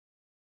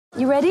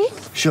You ready?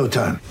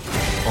 Showtime.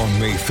 On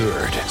May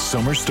 3rd,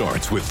 summer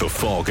starts with The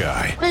Fall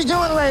Guy. Let's do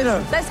it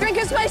later. Let's drink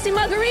a spicy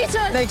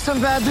margarita. Make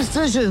some bad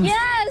decisions.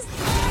 Yes!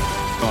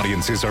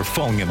 Audiences are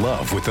falling in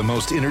love with the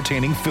most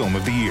entertaining film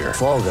of the year.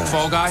 Fall Guy.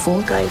 Fall Guy?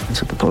 Fall guy.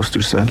 That's what the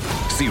poster said.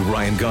 See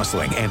Ryan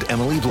Gosling and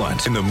Emily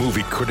Blunt in the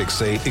movie critics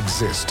say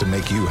exists to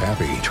make you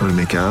happy. Trying to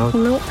make it out?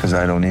 Nope. Because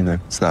I don't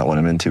either. It's not what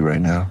I'm into right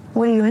now.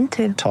 What are you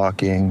into?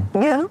 Talking.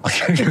 Yeah.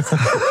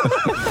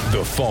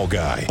 The Fall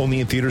Guy.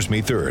 Only in theaters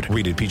May 3rd.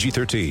 Rated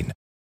PG-13.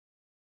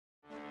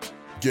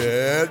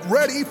 Get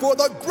ready for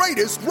the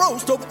greatest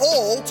roast of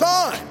all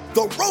time.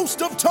 The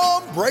Roast of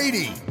Tom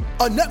Brady.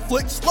 A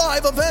Netflix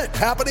live event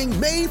happening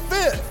May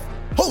 5th.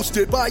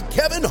 Hosted by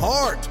Kevin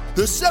Hart.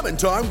 The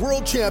 7-time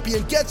world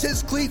champion gets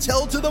his cleats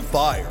held to the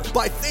fire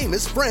by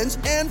famous friends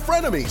and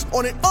frenemies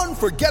on an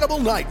unforgettable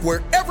night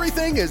where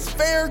everything is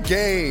fair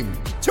game.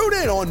 Tune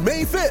in on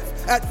May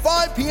 5th at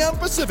 5 p.m.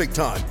 Pacific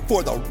time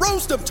for the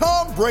Roast of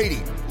Tom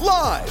Brady.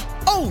 Live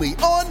only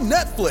on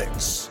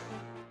Netflix.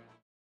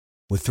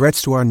 With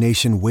threats to our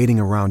nation waiting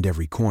around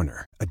every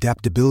corner,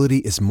 adaptability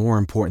is more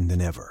important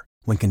than ever.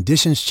 When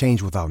conditions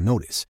change without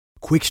notice,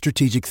 quick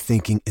strategic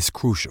thinking is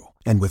crucial.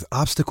 And with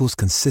obstacles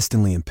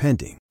consistently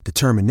impending,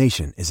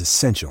 determination is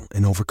essential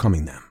in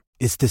overcoming them.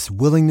 It's this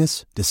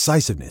willingness,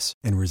 decisiveness,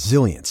 and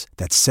resilience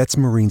that sets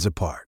Marines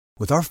apart.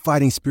 With our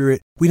fighting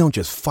spirit, we don't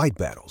just fight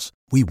battles,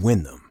 we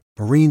win them.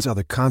 Marines are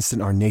the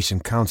constant our nation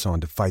counts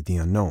on to fight the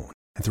unknown.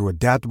 And through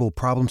adaptable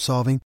problem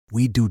solving,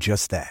 we do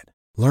just that.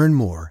 Learn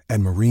more at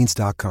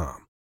marines.com.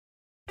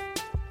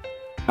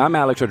 I'm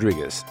Alex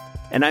Rodriguez.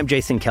 And I'm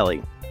Jason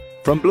Kelly.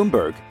 From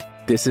Bloomberg,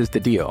 this is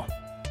The Deal.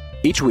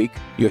 Each week,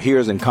 you'll hear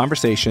us in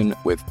conversation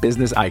with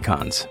business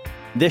icons.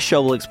 This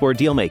show will explore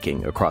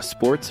deal-making across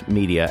sports,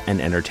 media, and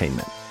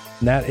entertainment.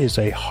 That is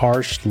a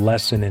harsh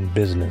lesson in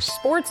business.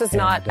 Sports is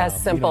not as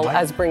simple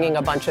as bringing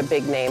a bunch of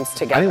big names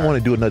together. I didn't want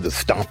to do another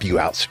stomp you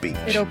out speech.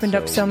 It opened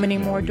up so many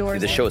more doors.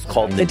 The show is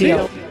called The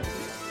Deal.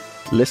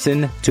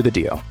 Listen to The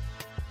Deal.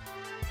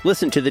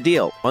 Listen to The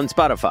Deal on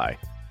Spotify.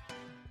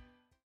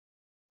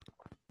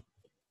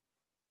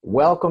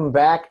 Welcome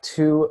back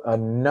to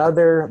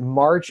another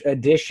March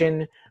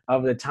edition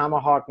of the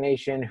Tomahawk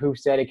Nation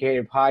Hoops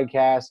Dedicated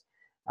podcast.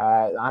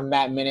 I'm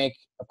Matt Minnick.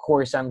 Of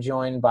course, I'm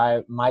joined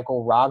by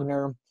Michael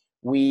Rogner.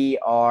 We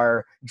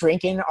are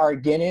drinking our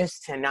Guinness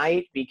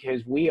tonight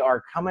because we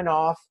are coming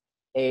off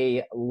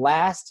a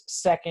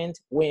last-second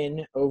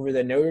win over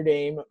the Notre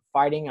Dame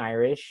Fighting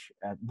Irish,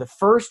 the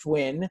first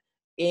win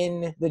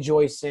in the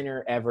Joyce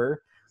Center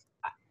ever.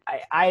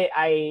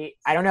 I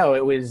don't know.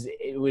 It was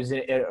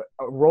a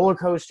roller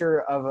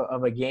coaster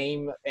of a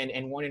game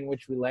and one in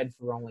which we led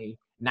for only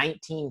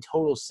 19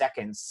 total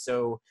seconds.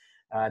 So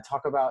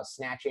talk about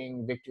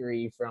snatching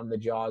victory from the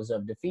jaws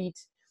of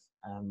defeat.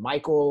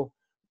 Michael,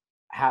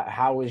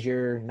 how was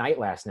your night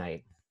last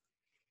night?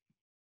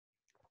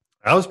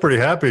 I was pretty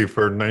happy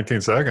for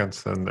 19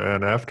 seconds and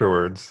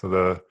afterwards.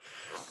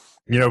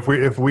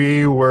 If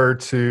we were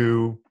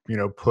to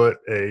put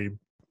a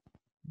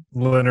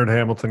Leonard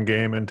Hamilton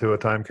game into a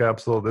time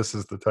capsule, this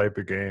is the type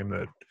of game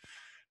that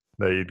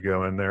you'd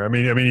go in there. I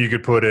mean, you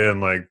could put in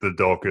like the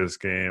Dulcus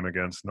game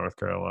against North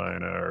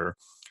Carolina,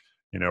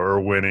 or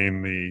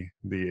winning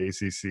the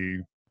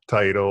ACC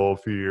title a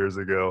few years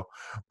ago.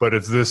 But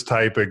it's this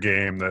type of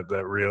game that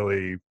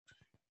really,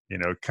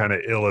 kind of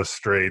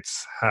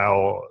illustrates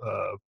how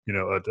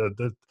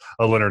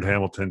a Leonard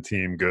Hamilton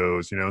team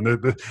goes.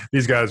 And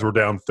these guys were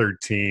down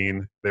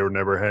 13. They were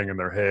never hanging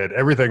their head.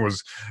 Everything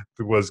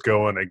was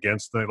going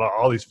against them.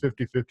 All these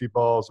 50-50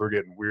 balls were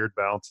getting weird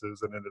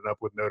bounces and ended up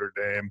with Notre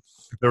Dame.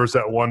 There was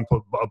that one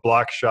a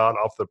block shot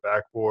off the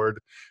backboard,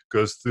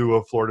 goes through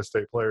a Florida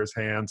State player's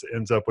hands,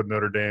 ends up with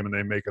Notre Dame, and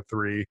they make a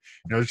three.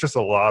 There's just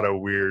a lot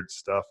of weird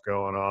stuff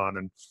going on,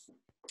 and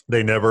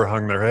they never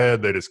hung their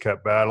head. They just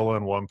kept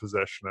battling one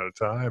possession at a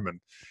time. And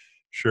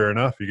sure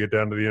enough, you get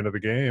down to the end of the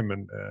game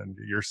and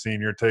your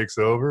senior takes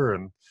over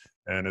and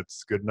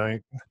it's good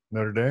night,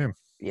 Notre Dame.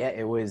 Yeah,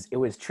 it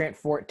was Trent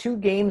Forrest. 2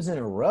 games in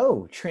a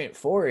row, Trent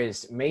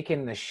Forrest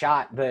making the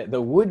shot,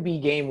 the would-be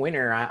game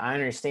winner. I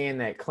understand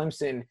that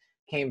Clemson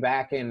came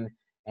back and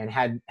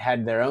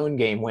had their own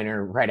game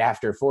winner right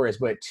after Forrest,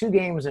 but 2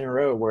 games in a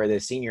row where the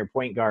senior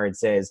point guard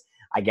says,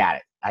 I got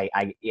it.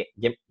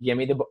 Give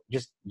me the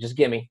just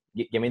give me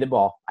the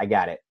ball. I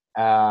got it.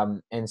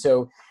 And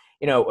so,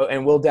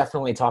 and we'll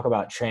definitely talk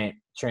about Trent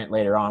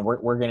later on.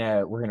 We're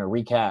gonna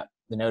recap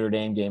the Notre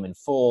Dame game in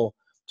full,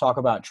 talk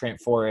about Trent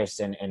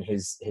Forrest and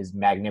his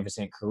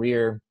magnificent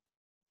career.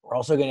 We're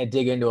also gonna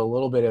dig into a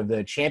little bit of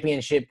the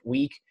championship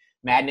week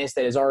madness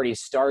that has already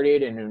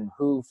started and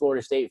who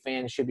Florida State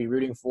fans should be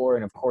rooting for.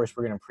 And of course,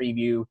 we're gonna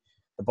preview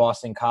the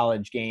Boston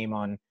College game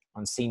on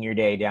Senior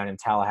Day down in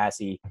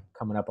Tallahassee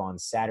coming up on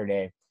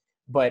Saturday.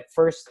 But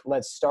first,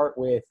 let's start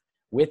with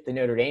the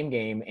Notre Dame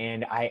game.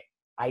 And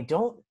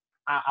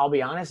I'll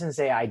be honest and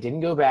say I didn't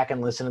go back and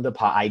listen to the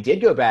pod. I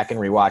did go back and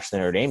rewatch the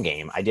Notre Dame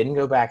game. I didn't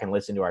go back and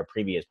listen to our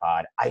previous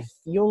pod. I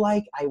feel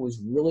like I was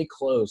really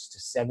close to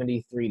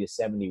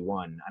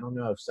 73-71. I don't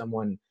know if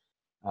someone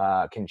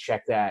can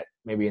check that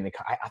maybe in the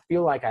 – I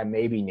feel like I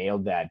maybe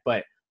nailed that,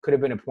 but could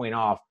have been a point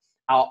off.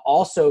 I'll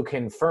also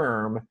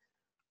confirm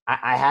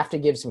I have to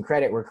give some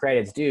credit where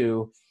credit's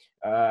due.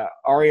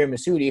 Aria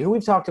Masudi, who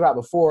we've talked about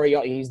before,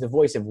 he's the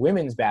voice of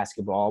women's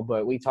basketball,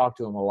 but we talked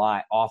to him a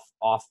lot off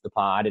the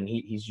pod, and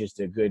he's just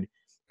a good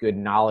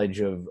knowledge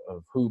of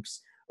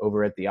hoops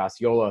over at the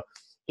Osceola.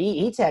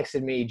 He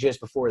texted me just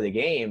before the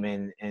game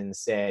and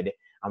said,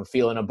 I'm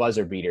feeling a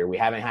buzzer beater. We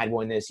haven't had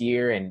one this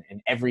year, and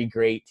every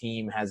great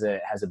team has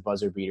a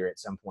buzzer beater at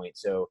some point.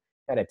 So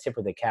got a tip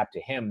of the cap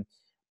to him.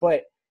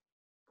 But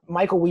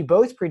Michael, we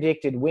both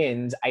predicted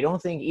wins. I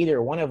don't think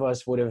either one of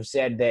us would have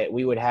said that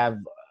we would have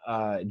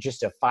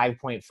just a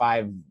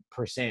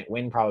 5.5%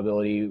 win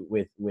probability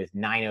with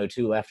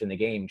 9:02 left in the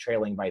game,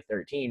 trailing by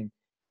 13.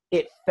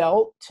 It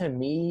felt to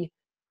me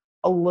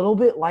a little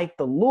bit like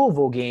the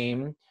Louisville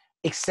game,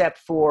 except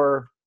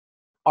for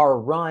our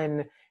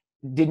run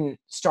didn't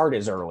start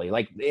as early.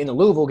 Like in the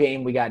Louisville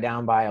game, we got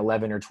down by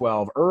 11 or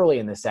 12 early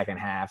in the second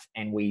half,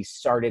 and we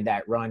started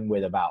that run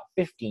with about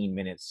 15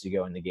 minutes to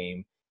go in the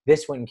game.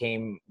 This one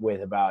came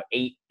with about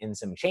 8 and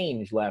some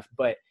change left,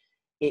 but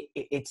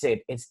it's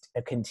a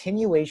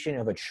continuation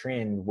of a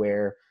trend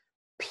where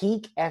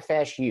peak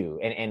FSU,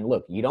 and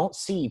look, you don't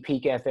see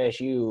peak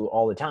FSU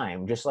all the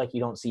time, just like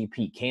you don't see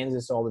peak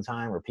Kansas all the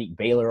time or peak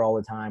Baylor all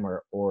the time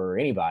or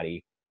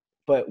anybody.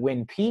 But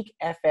when peak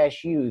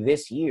FSU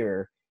this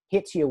year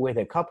hits you with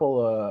a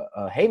couple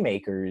of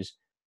haymakers,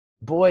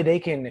 boy, they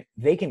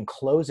can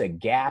close a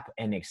gap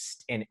and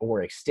extend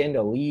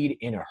a lead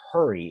in a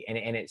hurry. And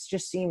it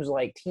just seems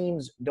like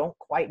teams don't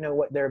quite know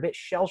what they're a bit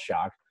shell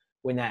shocked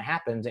when that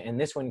happens. And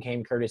this one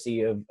came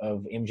courtesy of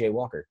MJ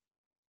Walker.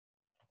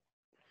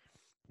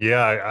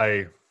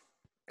 Yeah,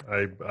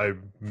 I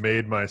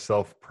made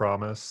myself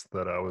promise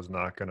that I was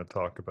not going to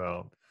talk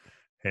about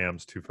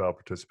Ham's 2-foul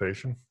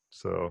participation.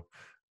 So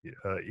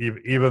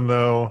even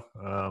though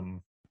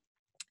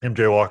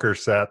MJ Walker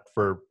sat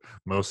for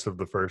most of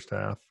the first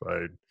half,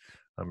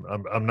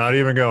 I'm not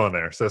even going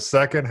there. So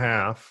second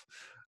half,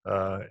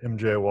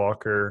 MJ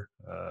Walker,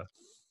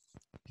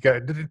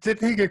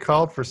 didn't he get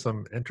called for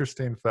some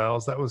interesting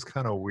fouls? That was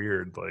kind of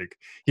weird. Like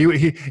he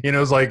it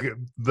was like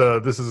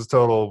this is a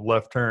total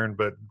left turn,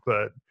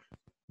 but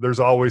there's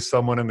always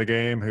someone in the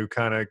game who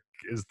kind of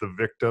is the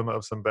victim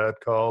of some bad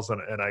calls,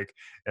 and I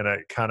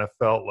kind of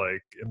felt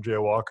like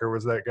MJ Walker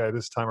was that guy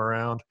this time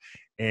around,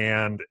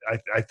 and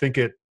I think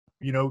it.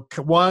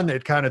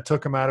 It kind of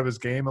took him out of his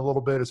game a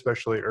little bit,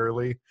 especially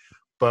early.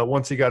 But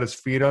once he got his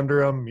feet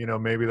under him,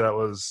 maybe that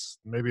was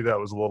a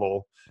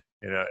little,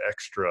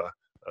 extra,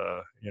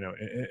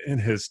 in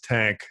his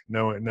tank,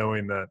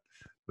 knowing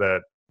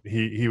that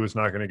he was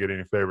not going to get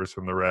any favors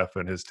from the ref,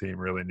 and his team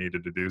really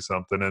needed to do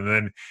something. And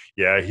then,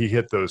 he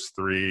hit those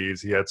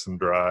threes. He had some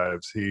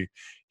drives.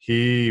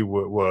 He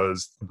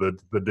was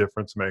the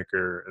difference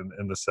maker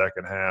in the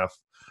second half,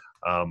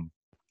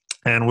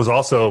 and was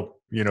also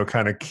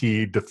kind of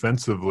key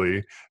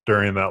defensively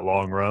during that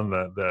long run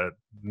that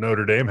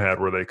Notre Dame had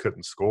where they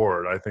couldn't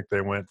score. I think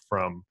they went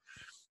from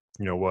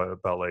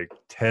about like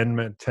 10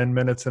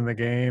 minutes in the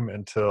game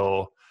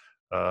until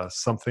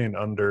something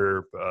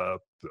under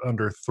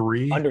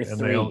 3. Under and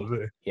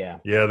 3.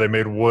 They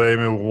made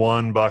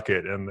one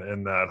bucket in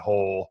that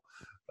whole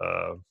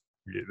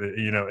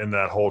in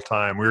that whole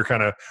time. We were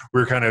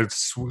kind of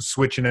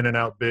switching in and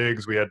out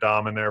bigs. We had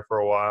Dom in there for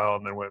a while,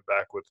 and then went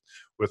back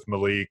with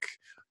Malik.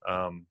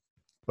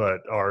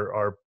 But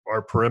our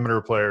perimeter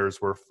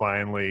players were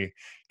finally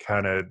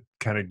kind of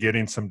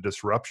getting some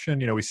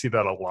disruption. We see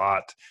that a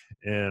lot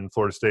in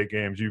Florida State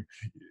games.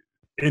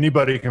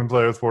 Anybody can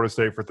play with Florida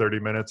State for 30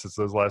 minutes. It's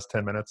those last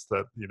 10 minutes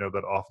that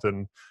that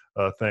often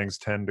things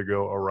tend to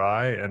go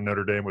awry. And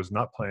Notre Dame was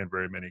not playing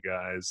very many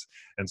guys,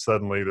 and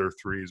suddenly their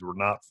threes were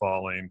not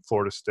falling.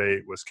 Florida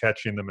State was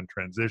catching them in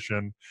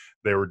transition.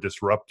 They were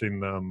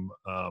disrupting them.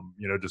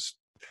 Just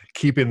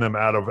keeping them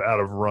out of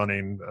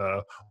running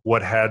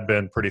what had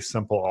been pretty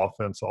simple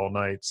offense all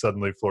night.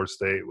 Suddenly Florida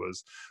State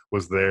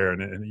was there,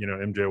 and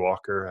MJ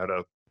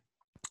Walker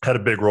had a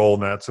big role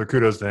in that. So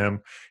kudos to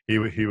him. He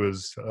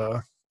was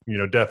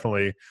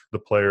definitely the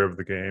player of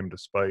the game,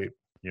 despite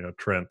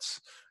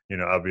Trent's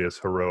obvious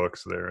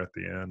heroics there at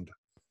the end.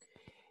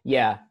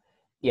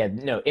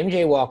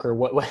 MJ Walker.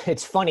 What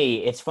it's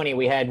funny.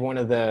 We had one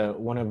of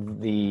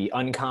the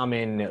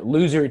uncommon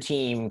loser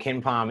team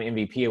KenPom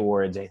MVP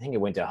awards. I think it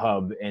went to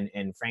Hub,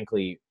 and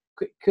frankly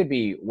could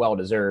be well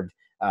deserved.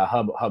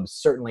 Hub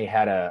certainly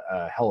had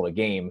a hell of a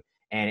game,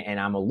 and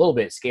I'm a little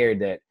bit scared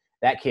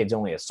that kid's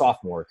only a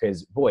sophomore,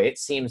 because boy, it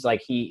seems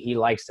like he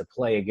likes to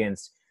play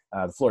against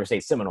the Florida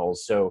State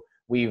Seminoles. So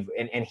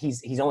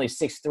he's only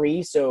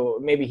 6'3", so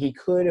maybe he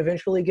could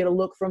eventually get a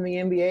look from the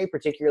NBA,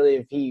 particularly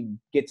if he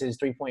gets his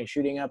 3-point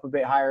shooting up a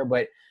bit higher.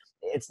 But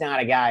it's not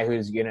a guy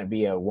who's going to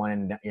be a one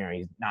and done.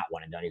 He's not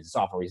one and done. He's a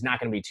sophomore. He's not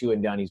going to be 2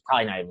 and done. He's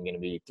probably not even going to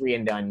be 3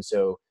 and done.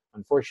 So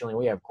unfortunately,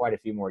 we have quite a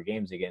few more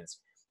games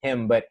against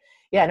him. But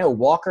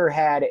Walker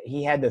had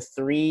the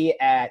 3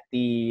 at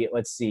the,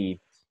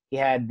 he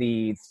had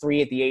the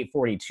 3 at the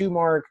 8:42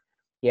 mark.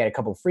 He had a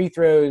couple free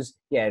throws.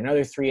 He had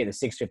another 3 at the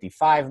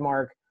 6:55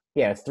 mark.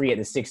 He had a 3 at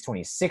the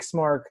 6:26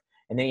 mark.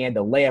 And then he had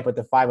the layup at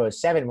the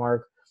 5:07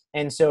 mark.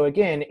 And so,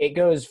 again, it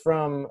goes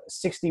from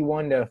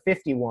 61 to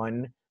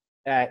 51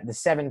 at the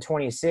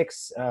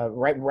 7:26,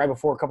 right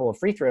before a couple of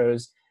free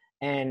throws.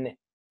 And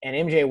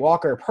MJ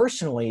Walker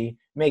personally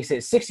makes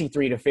it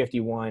 63 to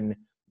 51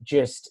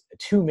 just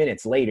 2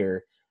 minutes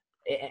later.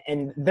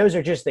 And those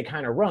are just the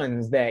kind of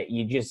runs that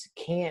you just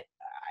can't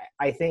 –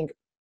 I think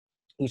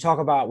you talk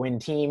about when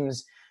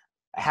teams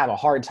have a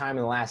hard time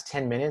in the last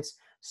 10 minutes,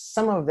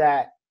 some of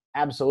that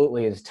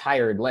absolutely is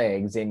tired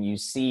legs and you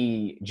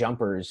see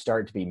jumpers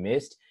start to be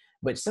missed,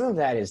 but some of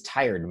that is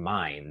tired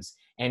minds.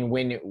 And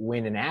when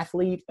an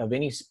athlete of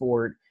any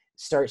sport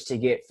starts to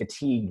get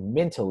fatigued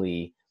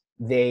mentally,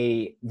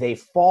 they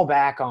fall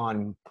back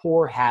on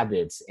poor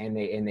habits and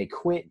they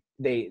quit.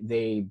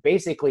 They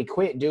basically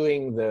quit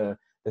doing the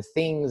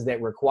things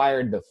that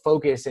required the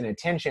focus and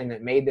attention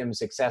that made them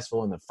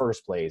successful in the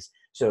first place.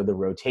 So the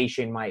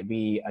rotation might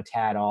be a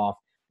tad off.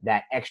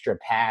 That extra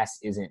pass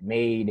isn't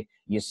made.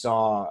 You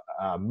saw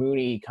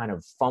Mooney kind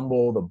of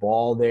fumble the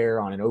ball there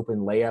on an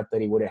open layup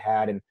that he would have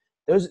had. And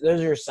those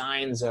are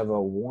signs of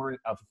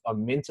a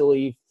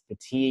mentally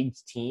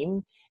fatigued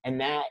team. And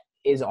that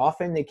is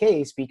often the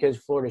case because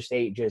Florida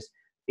State just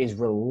is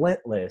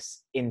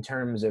relentless in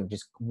terms of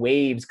just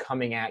waves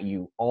coming at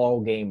you all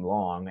game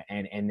long.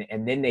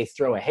 And then they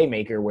throw a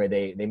haymaker where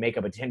they make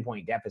up a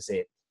 10-point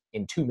deficit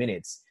in 2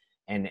 minutes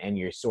and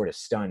you're sort of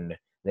stunned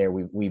there.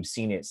 We've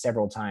seen it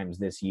several times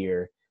this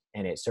year,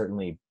 and it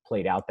certainly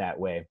played out that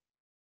way.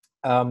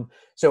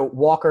 So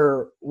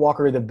Walker,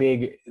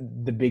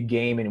 the big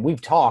game, and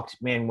we've talked,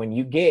 man, when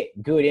you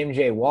get good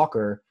MJ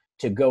Walker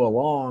to go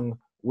along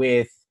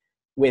with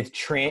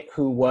Trent,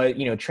 who was,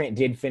 Trent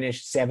did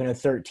finish 7 of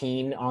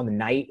 13 on the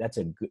night. That's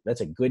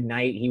a good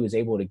night. He was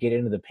able to get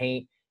into the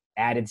paint,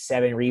 added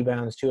 7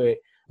 rebounds to it.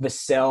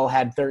 Vassell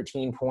had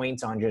 13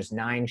 points on just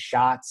 9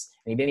 shots,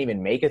 and he didn't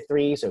even make a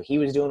 3, so he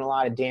was doing a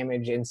lot of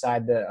damage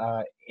inside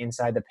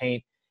the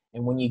paint.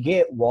 And when you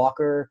get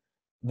Walker,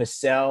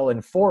 Vassell,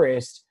 and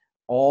Forrest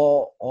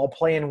all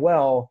playing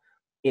well,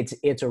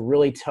 it's a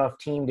really tough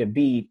team to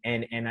beat.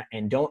 And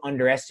don't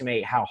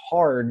underestimate how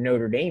hard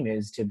Notre Dame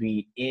is to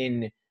beat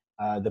in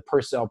the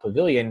Purcell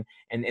Pavilion.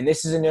 And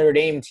this is a Notre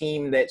Dame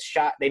team that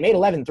they made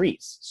 11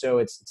 threes, so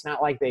it's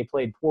not like they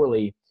played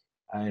poorly,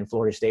 and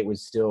Florida State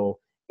was still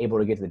able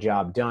to get the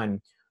job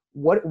done.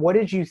 What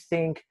did you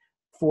think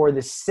for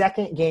the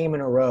second game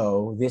in a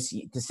row, the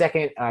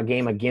second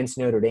game against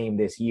Notre Dame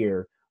this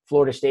year?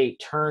 Florida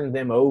State turned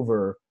them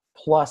over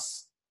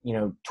plus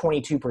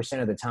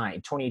 22% of the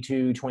time,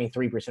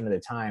 23% of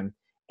the time.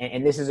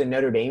 And this is a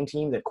Notre Dame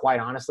team that, quite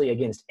honestly,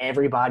 against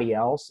everybody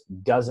else,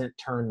 doesn't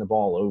turn the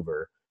ball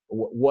over.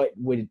 What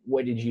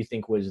did you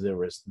think was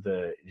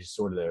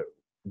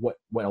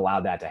what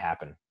allowed that to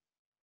happen?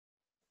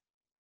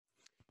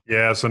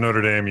 Yeah, so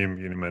Notre Dame, you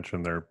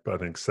mentioned they're, I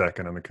think,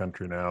 second in the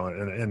country now,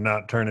 and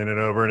not turning it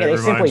over. And they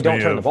simply don't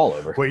turn the ball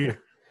over.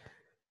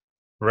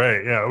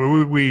 Right,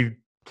 yeah. We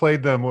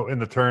played them in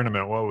the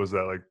tournament. What was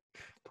that, like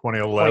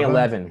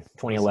 2011?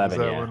 2011, was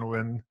that yeah.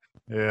 When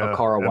yeah.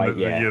 Okara White,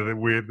 yeah.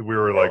 We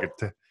were like,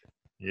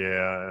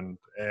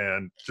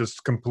 and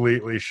just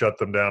completely shut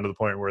them down to the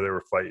point where they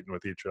were fighting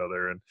with each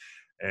other.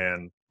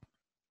 And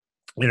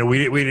we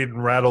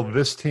didn't rattle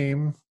this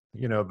team,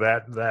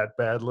 that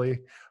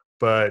badly.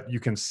 But you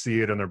can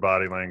see it in their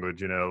body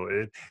language.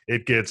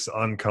 It gets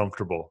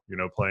uncomfortable,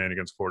 playing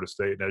against Florida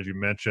State. And as you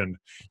mentioned,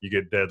 you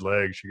get dead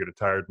legs, you get a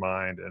tired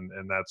mind,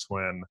 and that's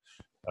when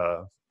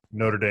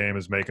Notre Dame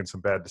is making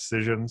some bad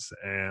decisions,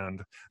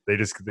 and they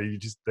just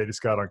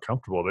got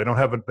uncomfortable. They don't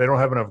have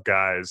enough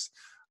guys,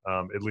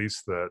 at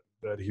least that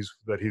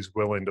he's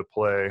willing to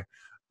play.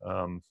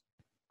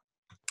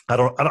 I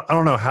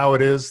don't know how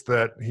it is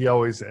that he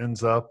always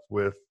ends up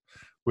with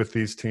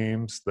these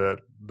teams that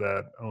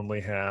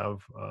only have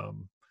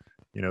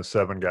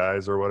 7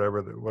 guys or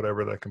whatever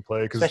that can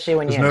play. Especially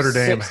when you have Notre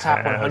Dame 6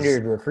 top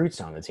 100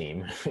 recruits on the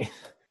team.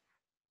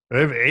 They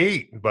have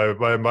 8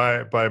 by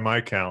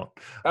my count.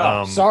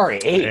 Oh, sorry,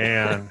 8.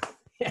 And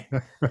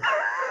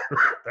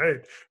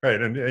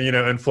right,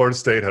 and Florida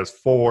State has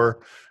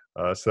 4.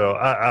 So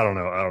I don't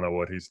know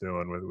what he's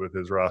doing with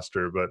his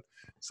roster, but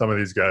some of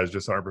these guys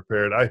just aren't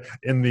prepared.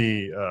 In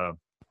the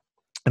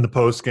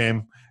post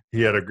game,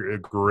 he had a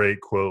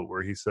great quote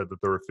where he said that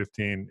there were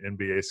 15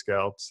 NBA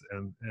scouts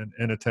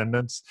in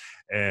attendance,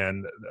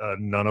 and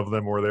none of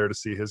them were there to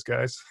see his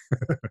guys.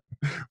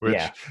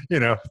 Which,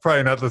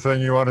 probably not the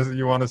thing you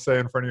want to say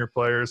in front of your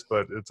players,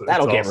 but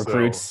that'll get also,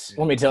 recruits.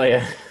 Let me tell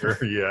you.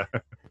 Yeah,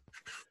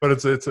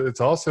 but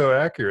it's also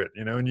accurate,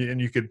 and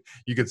you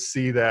could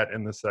see that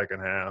in the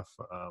second half.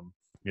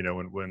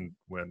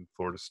 When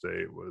Florida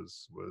State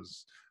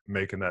was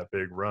making that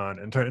big run.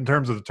 In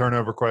terms of the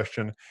turnover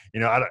question,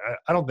 I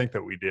don't think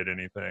that we did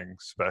anything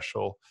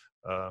special,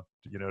 to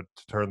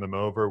turn them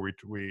over.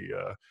 We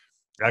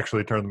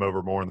actually turned them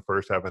over more in the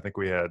first half. I think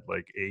we had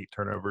like 8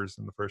 turnovers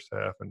in the first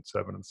half and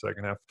 7 in the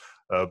second half.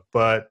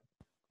 But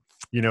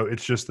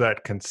it's just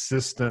that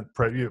consistent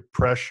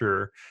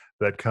pressure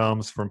that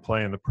comes from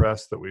playing the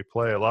press that we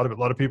play. A lot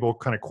of people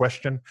kind of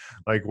question,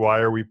 like, why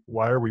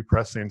are we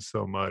pressing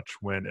so much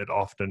when it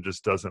often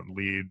just doesn't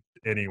lead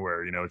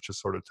anywhere? It's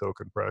just sort of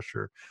token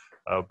pressure.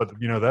 But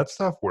that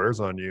stuff wears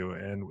on you,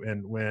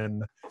 and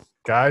when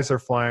guys are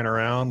flying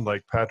around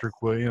like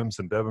Patrick Williams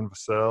and Devin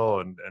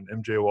Vassell and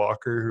MJ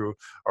Walker, who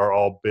are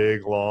all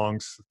big, long,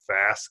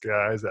 fast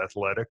guys,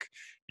 athletic,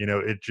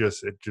 it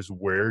just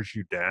wears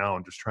you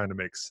down just trying to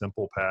make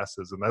simple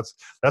passes. And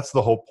that's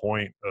the whole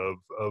point of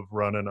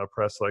running a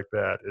press like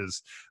that,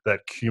 is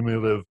that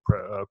cumulative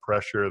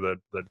pressure that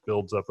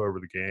builds up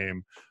over the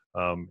game,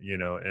 and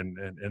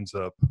ends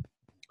up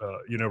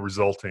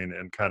resulting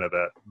in kind of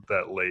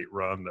that late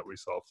run that we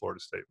saw Florida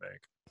State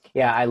make.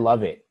 Yeah, I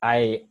love it.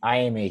 I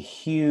am a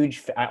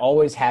huge – I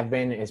always have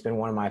been. It's been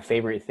one of my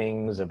favorite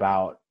things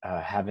about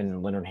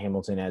having Leonard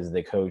Hamilton as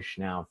the coach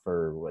now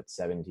for,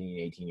 17,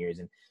 18 years.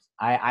 And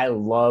I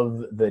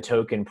love the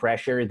token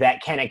pressure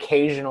that can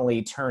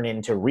occasionally turn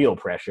into real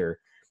pressure.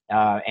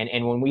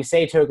 And when we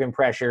say token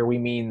pressure, we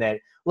mean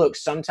that, look,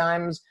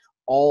 sometimes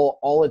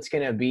all it's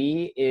going to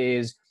be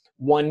is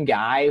one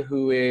guy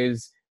who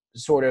is –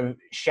 sort of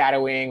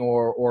shadowing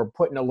or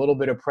putting a little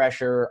bit of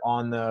pressure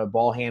on the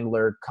ball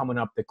handler coming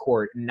up the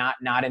court, not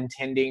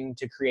intending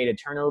to create a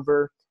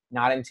turnover,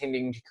 not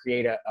intending to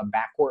create a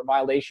backcourt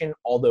violation,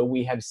 although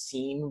we have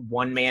seen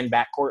one-man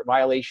backcourt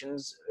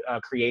violations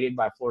created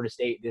by Florida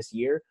State this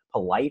year.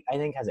 Polite, I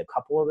think, has a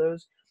couple of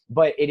those.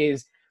 But it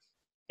is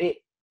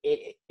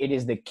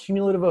the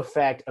cumulative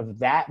effect of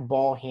that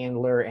ball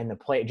handler and the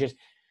play.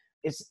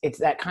 It's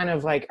that kind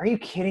of like, are you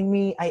kidding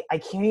me? I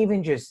can't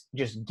even just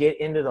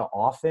get into the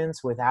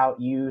offense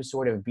without you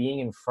sort of being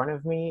in front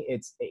of me.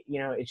 It's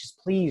just,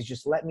 please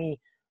just let me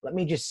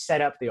just set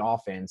up the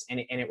offense.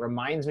 And it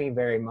reminds me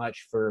very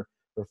much for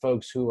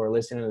folks who are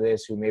listening to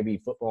this, who maybe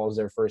football is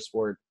their first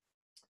sport.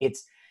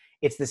 It's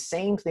the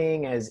same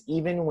thing as,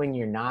 even when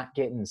you're not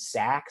getting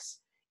sacks,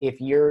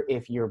 if you're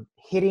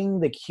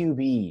hitting the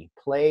QB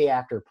play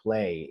after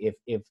play,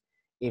 if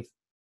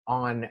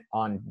on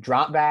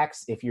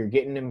dropbacks, if you're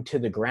getting him to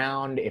the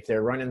ground, if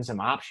they're running some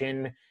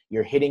option,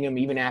 you're hitting him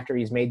even after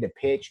he's made the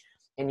pitch,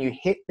 and you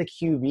hit the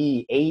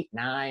QB 8,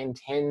 9,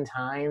 10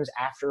 times,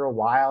 after a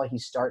while he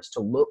starts to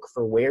look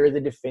for where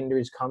the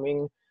defender's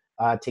coming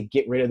to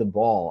get rid of the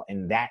ball,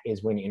 and that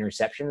is when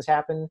interceptions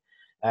happen.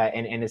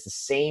 And it's the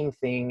same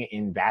thing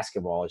in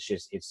basketball. It's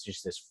just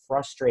this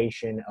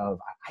frustration of,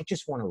 I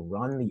just want to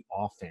run the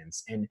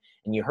offense. And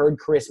you heard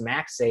Chris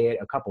Mack say it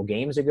a couple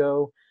games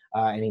ago,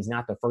 and he's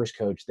not the first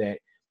coach that,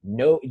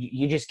 no,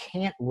 you just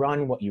can't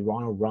run what you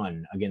want to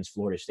run against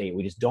Florida State.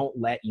 We just don't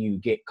let you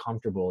get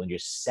comfortable and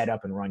just set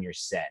up and run your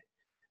set.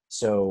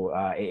 So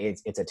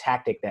it's a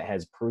tactic that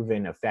has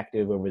proven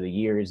effective over the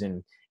years.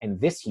 And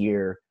this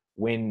year,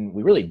 when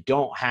we really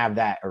don't have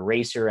that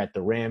eraser at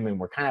the rim and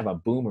we're kind of a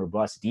boom or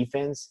bust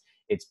defense,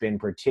 it's been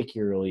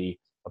particularly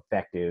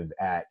effective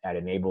at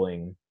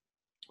enabling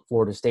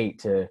Florida State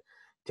to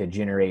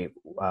generate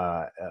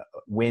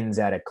wins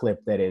at a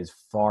clip that is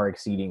far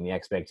exceeding the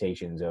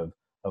expectations of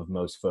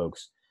most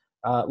folks.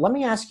 Let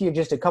me ask you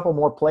just a couple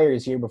more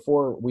players here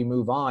before we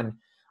move on.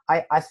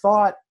 I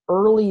thought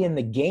early in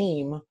the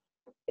game,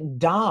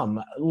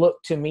 Dom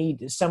looked to me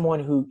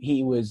someone who,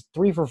 he was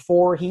 3 for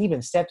 4. He even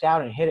stepped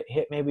out and hit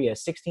maybe a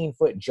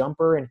 16-foot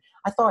jumper. And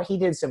I thought he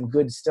did some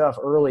good stuff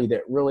early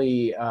that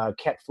really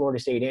kept Florida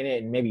State in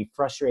it and maybe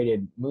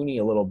frustrated Mooney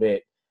a little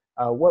bit.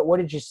 What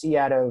did you see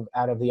out of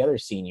the other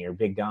senior,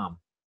 Big Dom?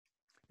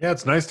 Yeah,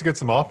 it's nice to get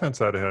some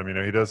offense out of him. He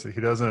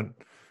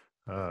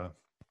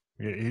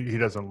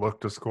doesn't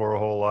look to score a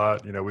whole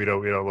lot. We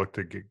don't look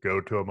to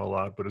go to him a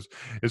lot, but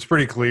it's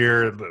pretty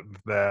clear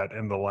that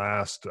in the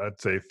last,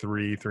 I'd say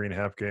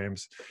 3.5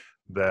 games,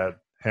 that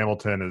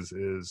Hamilton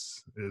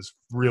is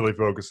really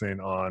focusing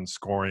on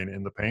scoring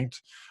in the paint.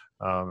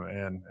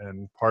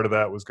 And part of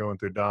that was going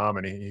through Dom,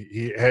 and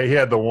he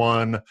had the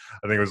one,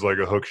 I think it was like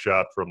a hook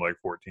shot from like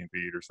 14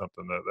 feet or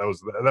something.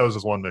 That was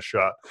his one missed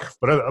shot.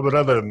 But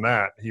other than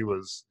that, he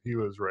was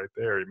right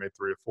there. He made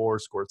 3 of 4,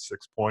 scored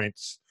 6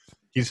 points.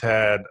 He's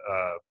had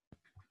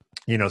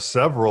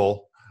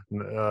several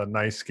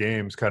nice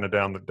games kind of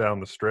down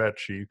the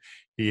stretch.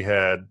 He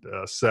had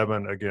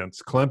 7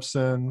 against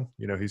Clemson.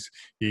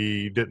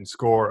 He didn't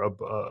score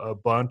a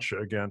bunch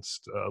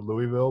against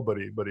Louisville, but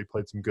he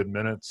played some good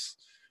minutes.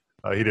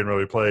 He didn't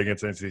really play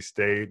against NC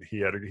State. He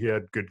had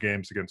good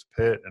games against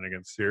Pitt and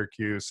against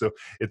Syracuse. So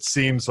it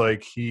seems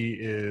like he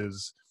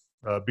is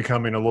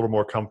becoming a little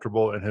more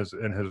comfortable in his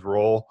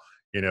role.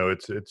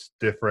 It's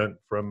different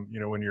from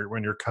when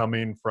you're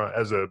coming from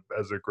as a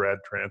grad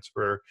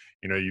transfer.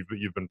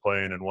 You've been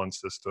playing in one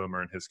system,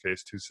 or in his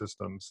case 2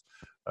 systems.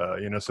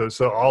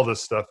 So all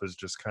this stuff is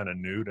just kind of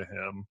new to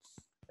him,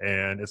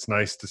 and it's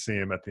nice to see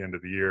him at the end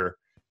of the year.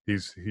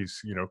 He's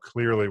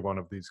clearly one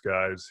of these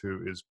guys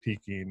who is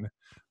peaking.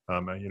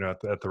 At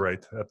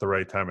the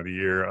right time of the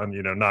year.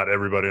 Not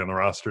everybody on the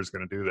roster is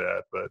going to do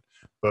that,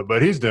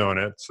 but he's doing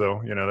it. So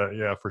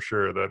for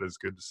sure, that is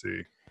good to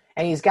see.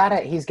 And he's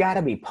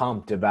gotta be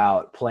pumped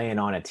about playing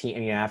on a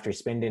team. After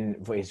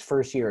spending his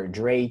first year at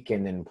Drake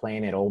and then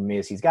playing at Ole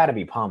Miss, he's got to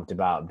be pumped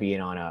about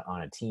being on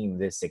a team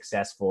this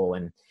successful.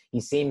 And he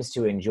seems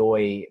to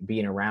enjoy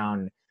being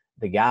around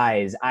the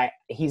guys.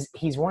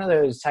 He's one of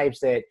those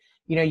types that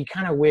you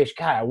kind of wish,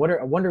 God, I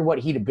wonder what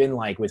he'd have been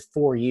like with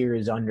 4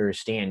 years under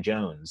Stan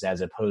Jones,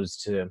 as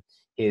opposed to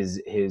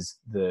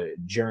the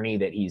journey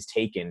that he's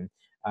taken.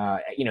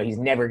 He's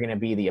never going to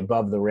be the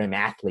above the rim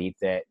athlete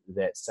that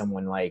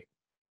someone like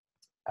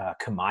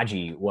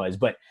Kamaji was,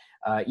 but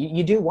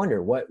you do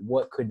wonder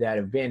what could that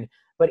have been.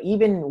 But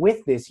even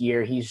with this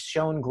year, he's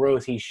shown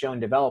growth, he's shown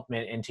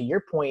development. And to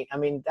your point, I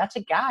mean, that's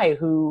a guy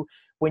who,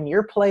 when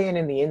you're playing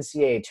in the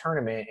NCAA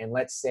tournament, and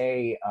let's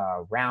say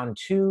round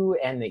 2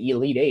 and the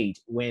Elite 8,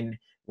 when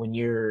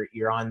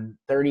you're on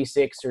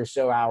 36 or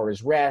so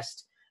hours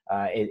rest,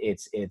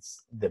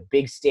 it's the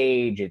big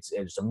stage,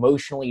 it's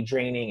emotionally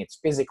draining, it's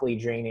physically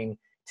draining.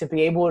 To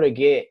be able to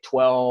get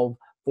 12,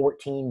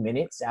 14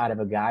 minutes out of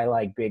a guy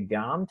like Big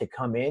Dom to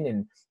come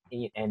in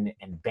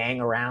and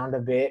bang around a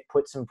bit,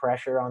 put some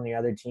pressure on the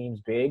other team's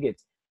big,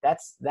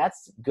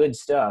 that's good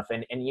stuff.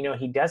 And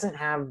he doesn't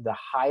have the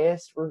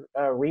highest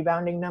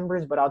rebounding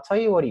numbers, but I'll tell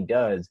you what he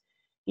does.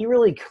 He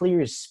really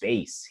clears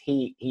space.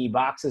 He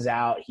boxes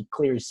out, he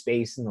clears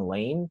space in the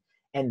lane,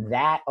 and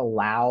that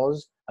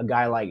allows a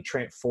guy like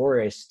Trent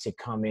Forrest to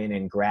come in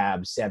and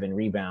grab 7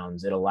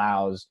 rebounds. It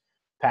allows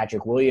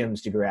Patrick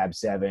Williams to grab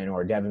 7,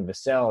 or Devin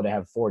Vassell to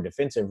have 4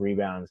 defensive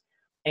rebounds.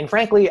 And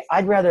frankly,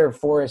 I'd rather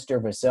Forrest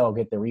or Vassell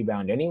get the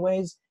rebound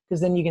anyways,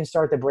 because then you can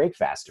start the break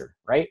faster,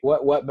 right?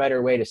 What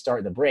better way to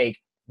start the break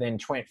than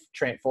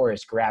Trent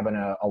Forrest grabbing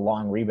a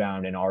long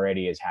rebound and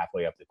already is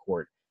halfway up the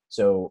court.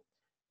 So,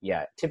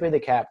 yeah, tip of the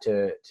cap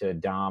to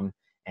Dom,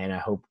 and I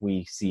hope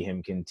we see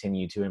him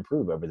continue to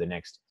improve over the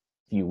next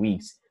few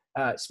weeks.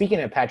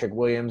 Speaking of Patrick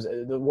Williams,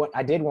 what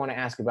I did want to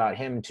ask about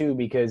him too,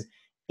 because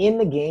in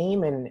the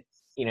game, and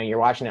you're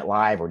watching it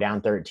live, or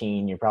down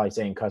 13, you're probably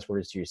saying cuss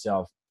words to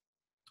yourself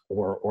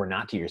or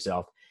not to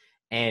yourself.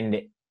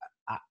 And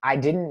I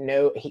didn't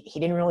know, he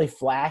didn't really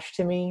flash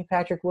to me,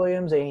 Patrick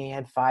Williams. And he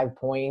had 5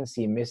 points.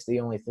 He missed the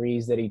only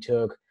threes that he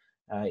took.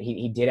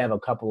 He did have a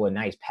couple of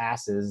nice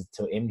passes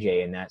to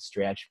MJ in that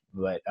stretch.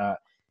 But,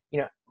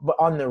 but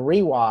on the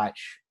rewatch,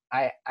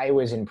 I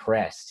was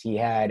impressed. He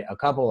had a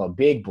couple of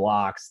big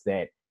blocks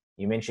that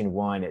you mentioned.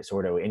 One, it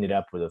sort of ended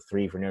up with a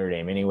 3 for Notre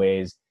Dame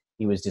anyways.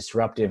 He was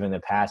disruptive in the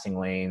passing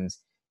lanes.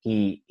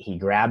 He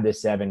grabbed the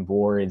 7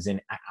 boards, and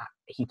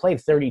he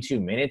played 32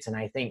 minutes, and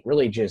I think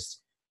really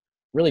just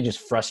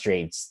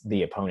frustrates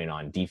the opponent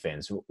on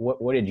defense.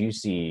 What did you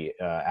see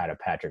out of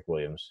Patrick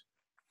Williams?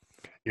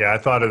 Yeah, I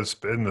thought it was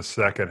in the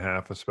second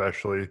half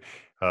especially.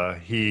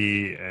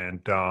 He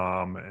and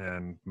Dom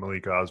and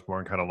Malik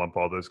Osborne, kind of lump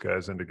all those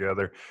guys in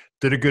together,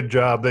 did a good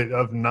job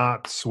of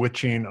not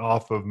switching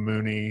off of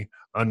Mooney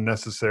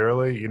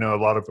unnecessarily. A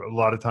lot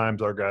of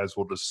times our guys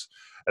will just,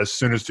 as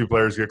soon as 2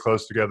 players get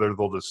close together,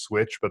 they'll just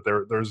switch. But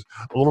there's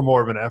a little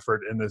more of an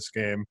effort in this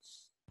game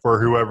for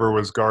whoever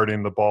was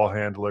guarding the ball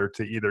handler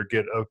to either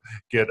get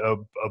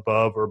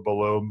above or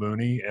below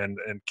Mooney and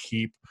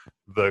keep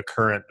the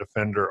current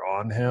defender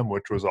on him,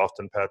 which was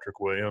often Patrick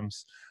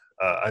Williams.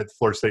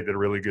 Florida State did a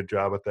really good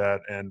job at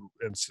that,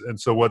 and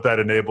so what that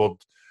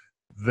enabled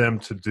them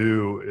to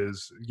do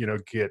is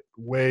get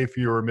way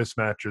fewer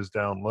mismatches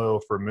down low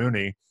for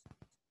Mooney.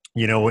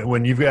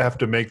 When you have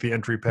to make the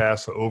entry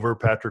pass over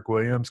Patrick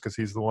Williams because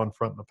he's the one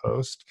front in the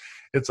post,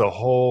 it's a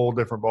whole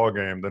different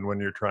ballgame than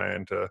when you're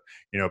trying to,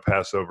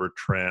 pass over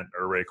Trent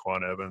or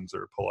Raekwon Evans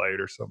or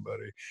Polite or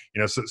somebody.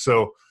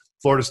 So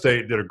Florida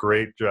State did a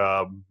great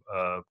job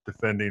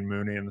defending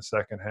Mooney in the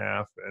second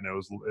half, and it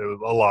was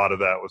a lot of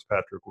that was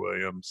Patrick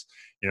Williams.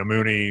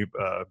 Mooney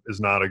is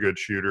not a good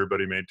shooter, but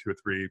he made 2 or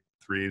 3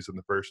 threes in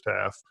the first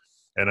half.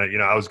 And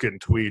I was getting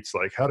tweets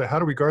like, how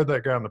do we guard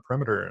that guy on the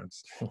perimeter? And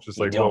it's just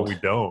like, well, we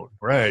don't,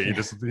 right? You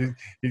just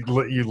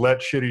you let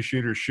shitty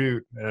shooters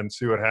shoot and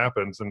see what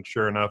happens. And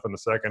sure enough, in the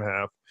second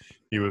half,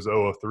 he was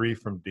 0 of 3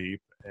 from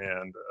deep,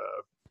 and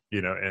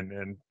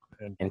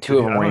and 2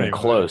 of them weren't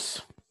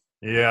close.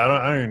 Yeah,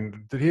 I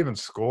mean, did he even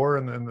score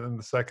in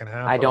the second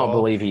half? I don't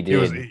believe he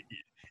did.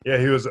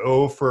 He was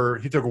 0 for.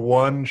 He took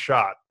 1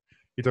 shot.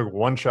 He took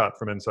 1 shot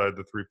from inside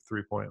the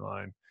 3-point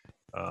line.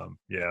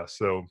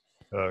 So.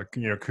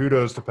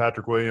 Kudos to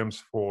Patrick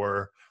Williams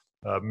for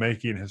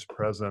making his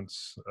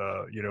presence,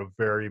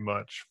 very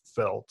much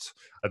felt.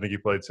 I think he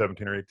played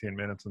 17 or 18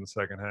 minutes in the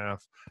second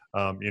half,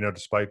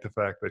 despite the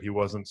fact that he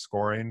wasn't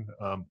scoring.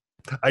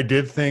 I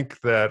did think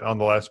that on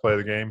the last play of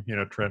the game,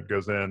 Trent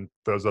goes in,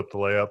 throws up the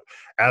layup.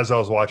 As I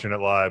was watching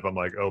it live, I'm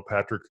like, oh,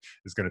 Patrick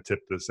is going to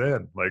tip this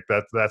in. Like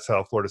that's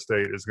how Florida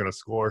State is going to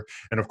score.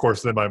 And of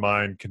course, then my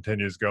mind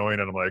continues going,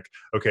 and I'm like,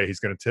 okay,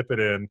 he's going to tip it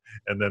in,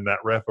 and then that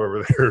ref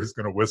over there is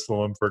going to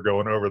whistle him for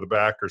going over the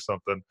back or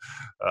something.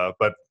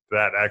 But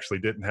that actually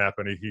didn't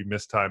happen. He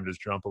mistimed his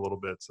jump a little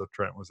bit, so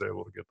Trent was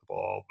able to get the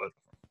ball. But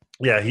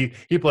yeah,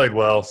 he played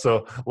well.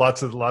 So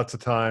lots of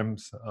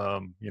times,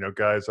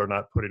 guys are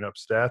not putting up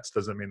stats.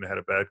 Doesn't mean they had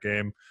a bad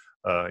game.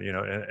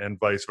 and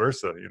vice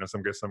versa.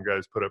 Some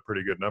guys put up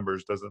pretty good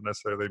numbers, doesn't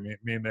necessarily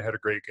mean they had a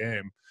great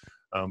game.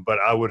 But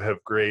I would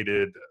have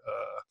graded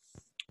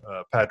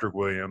Patrick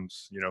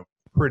Williams,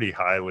 pretty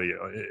highly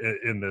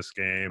in this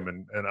game,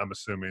 and I'm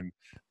assuming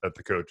that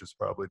the coaches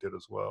probably did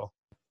as well.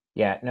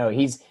 Yeah, no,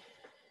 he's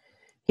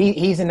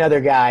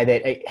another guy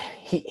that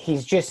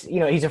he's just,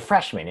 he's a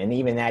freshman, and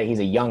even that, he's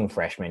a young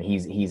freshman.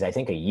 He's I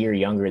think a year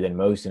younger than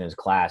most in his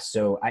class.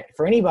 So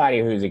for anybody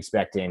who's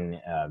expecting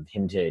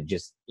him to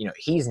just,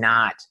 he's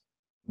not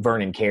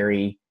Vernon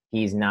Carey,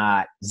 he's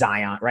not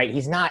Zion, right?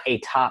 He's not a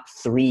top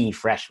 3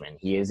 freshman.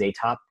 He is a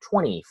top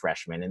 20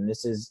 freshman, and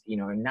this is,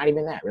 not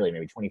even that, really,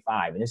 maybe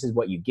 25. And this is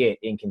what you get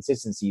in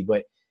consistency.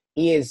 But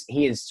he has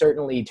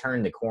certainly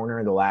turned the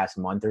corner the last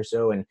month or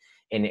so, and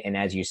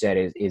as you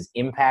said, is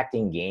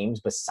impacting games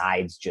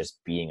besides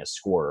just being a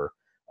scorer.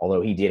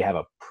 Although he did have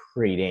a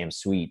pretty damn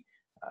sweet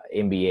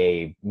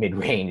NBA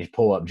mid-range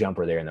pull-up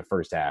jumper there in the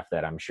first half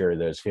that I'm sure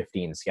those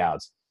 15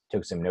 scouts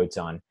took some notes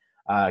on.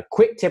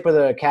 Quick tip of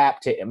the cap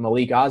to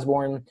Malik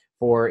Osborne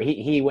for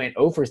he went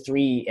 0 for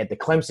 3 at the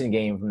Clemson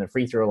game from the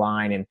free throw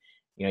line, and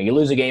you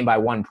lose a game by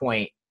 1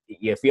 point,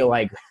 you feel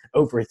like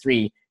 0 for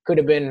 3 could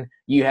have been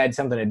you had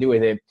something to do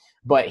with it.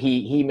 But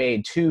he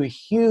made 2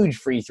 huge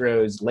free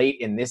throws late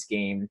in this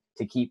game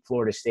to keep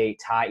Florida State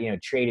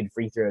tied, traded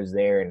free throws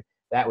there, and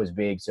that was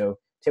big. So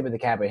tip of the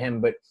cap of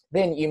him. But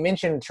then you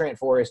mentioned Trent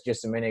Forrest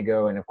just a minute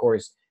ago, and of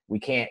course we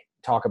can't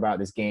talk about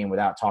this game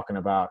without talking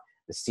about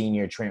the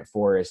senior Trent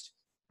Forrest.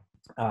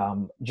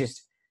 Let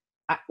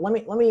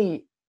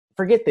me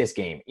forget this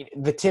game.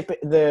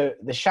 The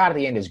shot at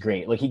the end is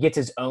great. Like, he gets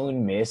his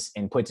own miss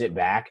and puts it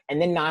back,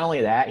 and then not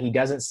only that, he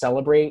doesn't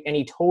celebrate, and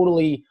he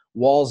totally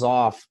walls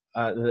off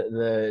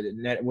the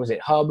net. Was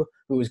it Hub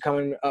who was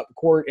coming up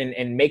court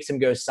and makes him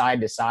go side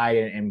to side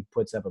and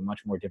puts up a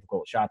much more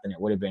difficult shot than it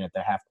would have been at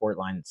the half court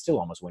line. It still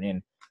almost went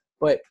in.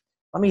 But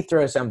let me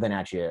throw something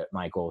at you,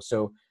 Michael.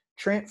 So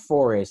Trent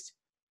Forrest,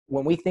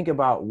 when we think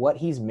about what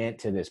he's meant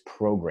to this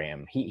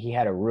program, he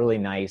had a really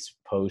nice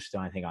post,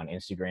 I think, on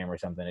Instagram or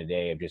something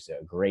today, of just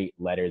a great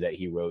letter that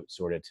he wrote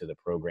sort of to the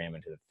program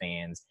and to the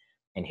fans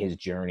and his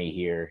journey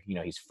here.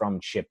 He's from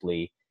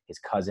Chipley. His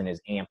cousin is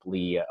Amp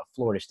Lee, a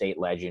Florida State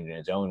legend in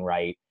his own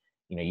right.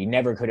 You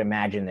never could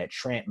imagine that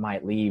Trent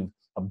might leave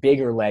a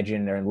bigger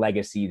legend or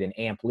legacy than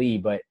Amp Lee,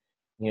 but,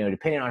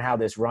 depending on how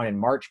this run in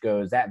March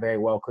goes, that very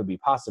well could be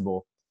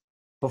possible.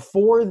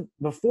 Before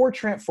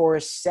Trent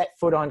Forrest set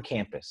foot on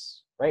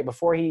campus, right,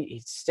 before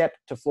he stepped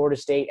to Florida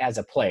State as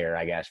a player,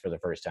 I guess, for the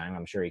first time,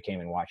 I'm sure he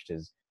came and watched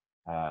his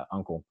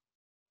uncle.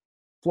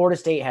 Florida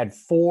State had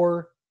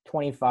 4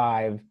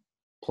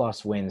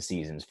 25-plus win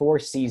seasons, 4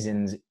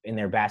 seasons in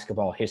their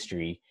basketball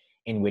history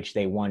in which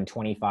they won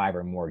 25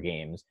 or more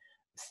games,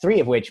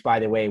 3 of which, by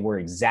the way, were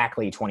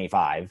exactly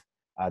 25.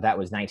 That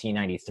was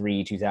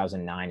 1993,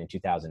 2009, and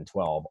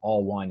 2012,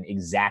 all won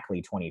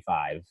exactly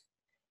 25.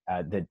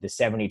 The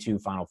 72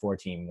 Final Four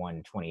team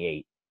won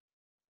 28.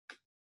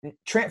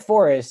 Trent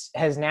Forrest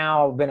has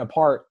now been a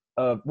part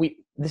of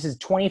this is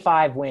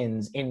 25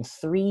 wins in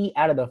 3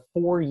 out of the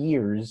 4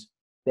 years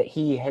that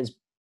he has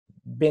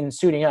been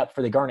suiting up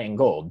for the Garnet and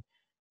Gold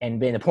and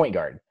been a point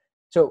guard.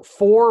 So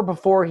 4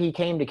 before he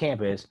came to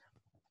campus,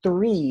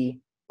 3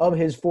 of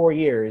his 4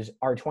 years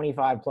are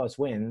 25 plus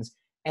wins,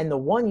 and the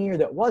 1 year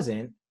that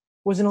wasn't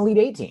was an Elite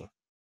 8 team.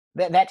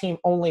 That team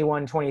only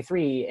won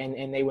 23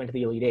 and they went to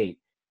the Elite 8.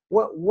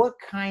 What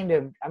kind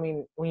of,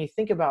 when you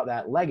think about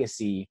that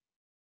legacy,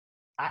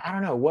 I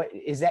don't know, what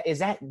is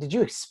that, did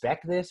you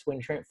expect this when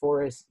Trent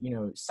Forrest,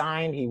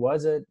 signed? He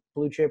was a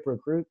blue chip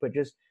recruit, but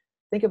just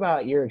think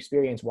about your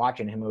experience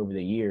watching him over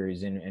the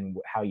years and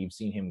how you've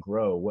seen him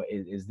grow. What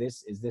is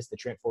this the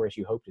Trent Forrest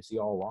you hope to see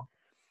all along?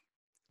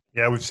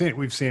 Yeah,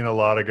 we've seen a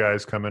lot of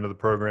guys come into the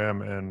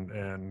program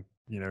and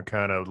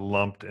kind of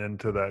lumped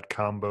into that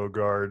combo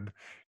guard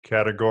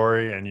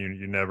category, and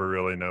you never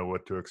really know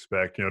what to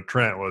expect.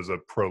 Trent was a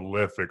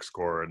prolific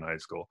scorer in high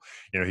school.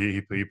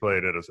 He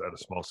played at a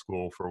small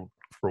school for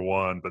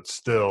one, but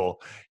still,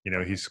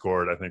 he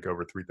scored, I think,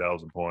 over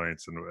 3,000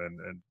 points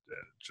and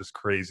just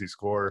crazy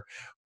score.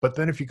 But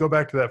then if you go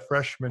back to that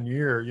freshman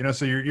year,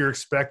 so you're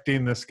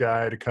expecting this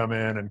guy to come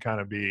in and kind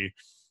of be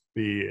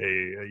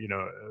a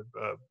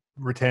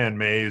Rattan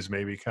Mays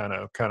maybe kind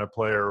of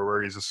player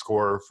where he's a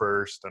scorer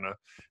first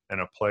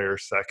and a player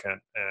second.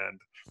 And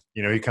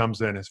he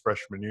comes in his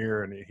freshman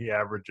year and he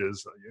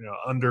averages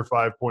under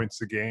 5 points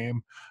a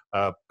game,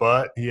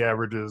 but he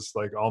averages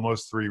like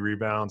almost 3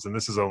 rebounds, and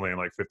this is only in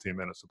like 15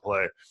 minutes of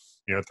play.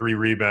 3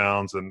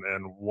 rebounds and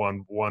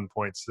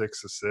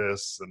 1.6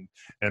 assists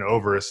and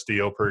over a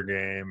steal per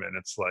game. And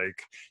it's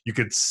like, you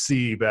could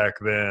see back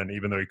then,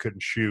 even though he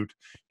couldn't shoot,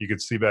 you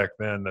could see back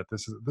then that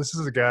this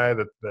is a guy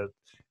that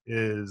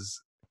is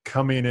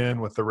coming in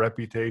with the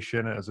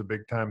reputation as a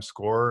big time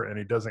scorer, and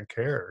he doesn't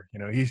care.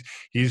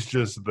 He's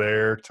just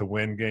there to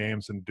win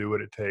games and do what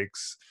it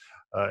takes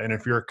And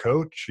if you're a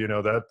coach,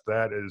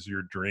 that is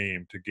your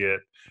dream, to get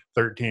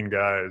 13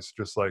 guys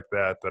just like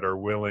that are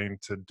willing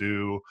to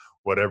do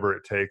whatever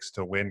it takes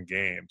to win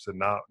games and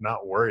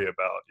not worry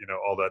about,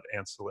 all that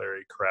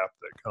ancillary crap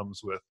that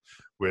comes with,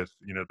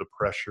 the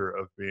pressure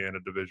of being a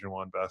Division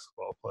I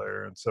basketball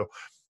player. And so,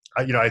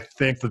 I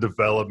think the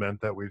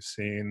development that we've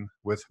seen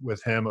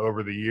with him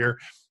over the year,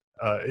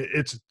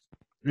 it's,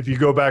 if you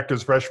go back to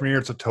his freshman year,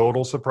 it's a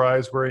total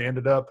surprise where he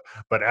ended up.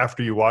 But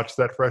after you watch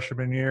that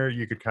freshman year,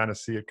 you could kind of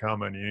see it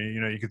coming.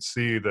 You could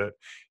see that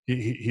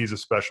he's a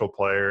special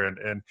player,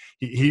 and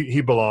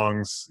he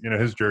belongs.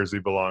 His jersey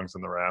belongs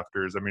in the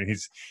rafters. I mean,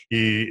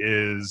 he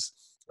is.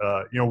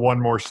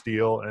 One more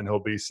steal, and he'll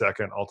be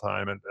second all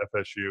time at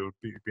FSU,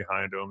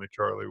 behind only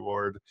Charlie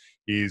Ward.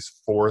 He's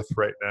fourth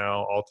right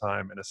now all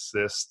time in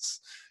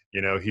assists.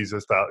 He's a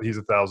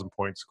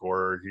 1,000-point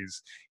scorer.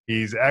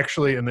 He's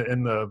actually in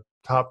the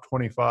top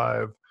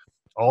 25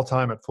 all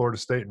time at Florida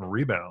State in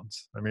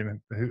rebounds. I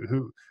mean,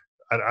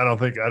 I don't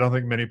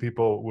think many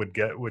people would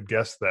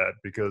guess that,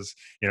 because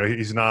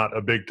he's not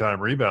a big time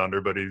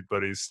rebounder,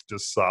 but he's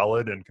just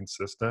solid and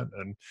consistent,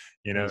 and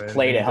he's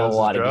played a hell of a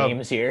lot of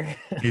games here.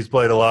 He's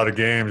played a lot of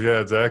games, yeah,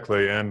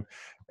 exactly. And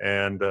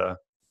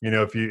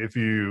if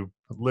you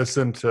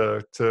listen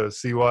to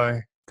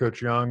CY,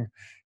 Coach Young,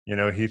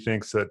 he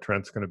thinks that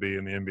Trent's going to be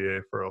in the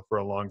NBA for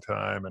a long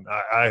time, and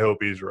I hope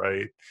he's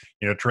right.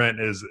 Trent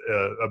is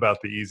about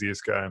the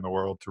easiest guy in the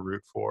world to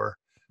root for.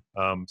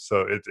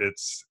 So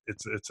it's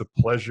a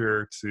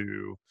pleasure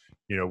to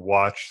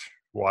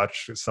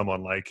watch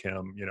someone like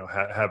him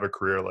have a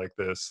career like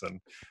this,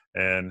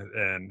 and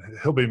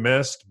he'll be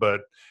missed,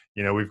 but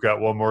we've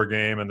got one more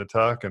game in the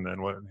tuck, and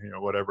then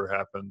whatever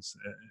happens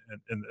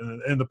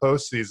in the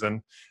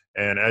postseason.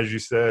 And as you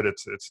said,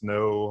 it's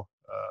no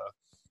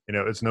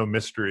it's no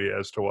mystery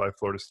as to why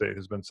Florida State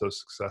has been so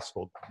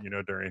successful,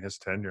 during his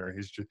tenure.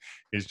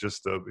 He's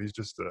just a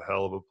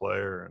hell of a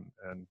player,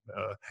 and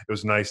it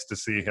was nice to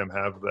see him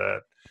have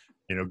that,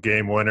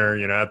 game winner,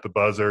 at the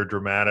buzzer,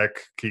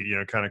 dramatic,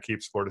 kind of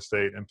keeps Florida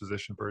State in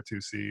position for a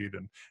 2 seed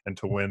and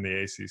to win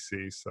the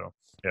ACC. So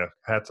yeah,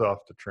 hats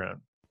off to Trent.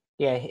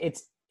 Yeah,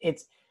 it's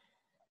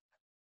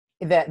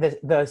that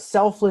the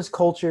selfless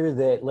culture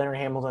that Leonard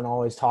Hamilton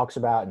always talks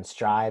about and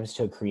strives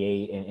to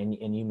create,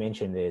 and you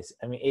mentioned this.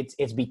 I mean,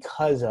 it's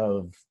because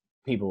of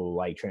people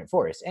like Trent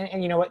Forrest,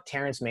 and you know what,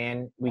 Terrence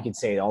Mann, we could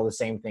say all the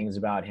same things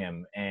about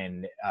him.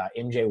 And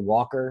MJ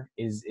Walker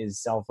is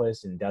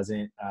selfless and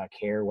doesn't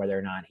care whether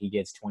or not he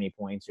gets 20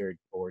 points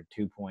or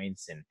 2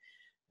 points. And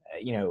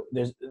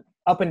there's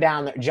up and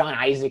down. John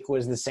Isaac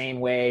was the same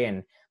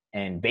way,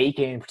 and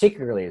Bacon,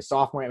 particularly as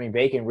sophomore. I mean,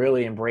 Bacon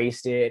really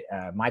embraced it.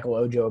 Michael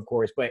Ojo, of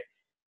course, but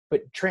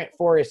Trent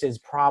Forrest is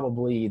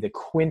probably the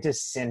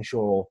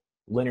quintessential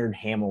Leonard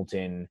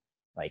Hamilton,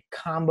 like,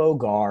 combo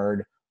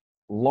guard,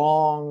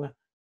 long,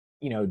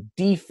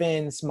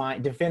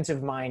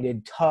 defensive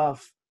minded,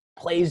 tough,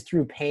 plays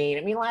through pain.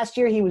 I mean, last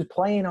year he was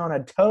playing on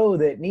a toe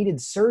that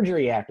needed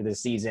surgery after the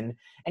season,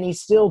 and he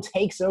still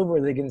takes over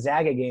the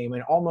Gonzaga game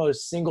and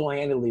almost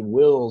single-handedly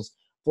wills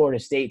Florida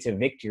State to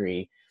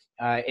victory.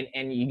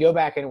 And you go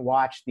back and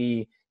watch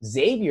the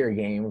Xavier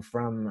game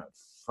from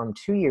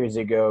 2 years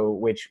ago,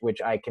 which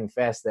I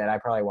confess that I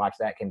probably watch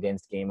that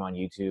condensed game on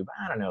YouTube,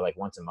 I don't know, like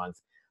once a month.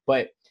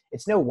 But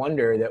it's no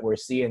wonder that we're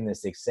seeing the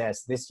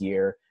success this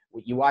year.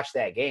 You watch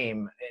that game,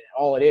 and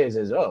all it is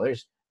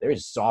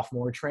there's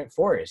sophomore Trent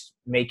Forrest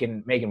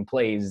making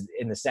plays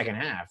in the second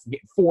half,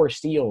 get 4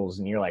 steals,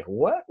 and you're like,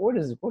 what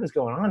is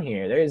going on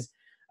here? There's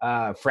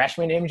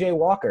freshman MJ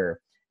Walker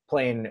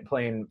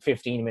playing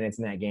 15 minutes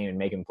in that game and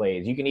making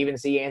plays. You can even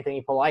see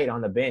Anthony Polite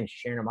on the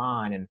bench cheering him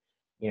on, and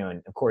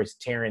and of course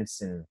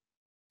Terrence and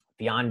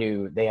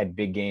Fiondu, they had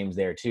big games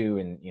there too,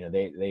 and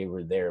they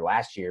were there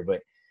last year.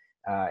 But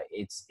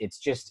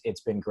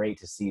it's been great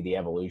to see the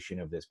evolution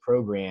of this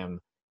program,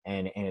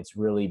 and it's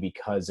really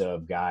because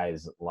of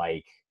guys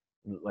like,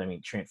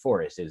 Trent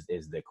Forrest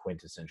is the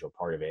quintessential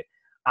part of it.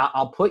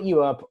 I'll put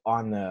you up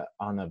on a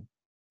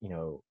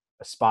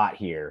spot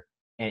here,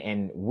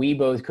 and we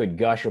both could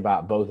gush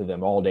about both of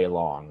them all day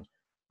long.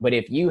 But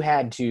if you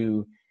had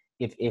to,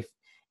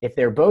 if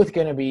they're both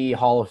going to be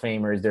Hall of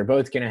Famers, they're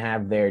both going to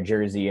have their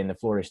jersey in the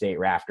Florida State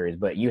rafters,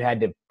 but you had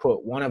to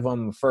put one of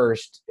them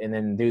first and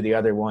then do the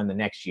other one the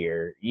next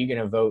year, you going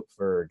to vote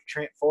for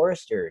Trent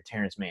Forrest or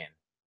Terrence Mann?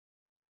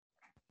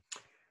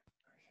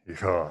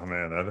 Oh,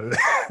 man,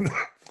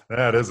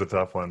 that is a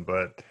tough one,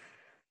 but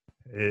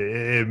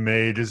it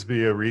may just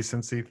be a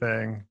recency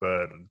thing,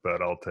 but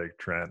I'll take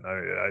Trent.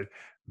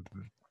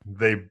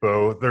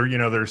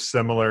 They're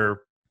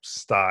similar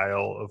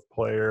style of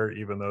player,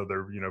 even though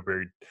they're,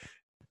 very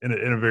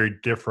in a very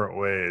different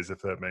ways, if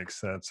that makes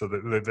sense. So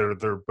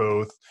they're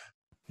both,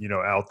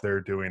 out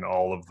there doing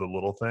all of the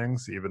little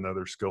things, even though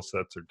their skill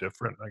sets are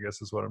different, I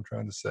guess is what I'm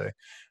trying to say.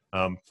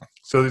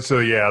 So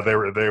yeah,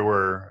 they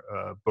were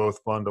both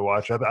fun to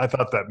watch. I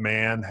thought that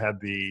Mann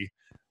had the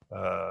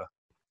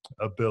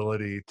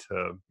ability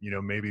to,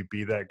 maybe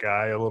be that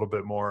guy a little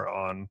bit more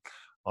on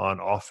on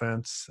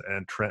offense,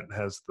 and Trent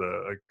has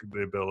the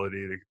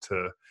ability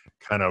to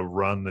kind of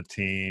run the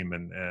team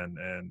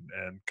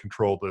and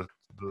control the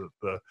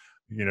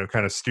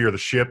kind of steer the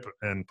ship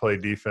and play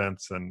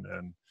defense. And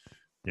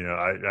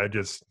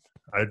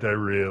I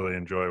really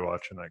enjoy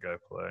watching that guy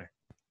play.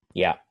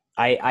 Yeah.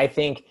 I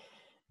think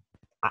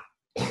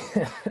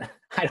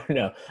I don't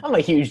know. I'm a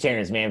huge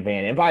Terrence Mann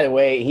fan. And by the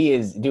way, he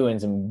is doing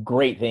some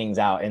great things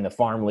out in the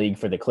farm league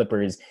for the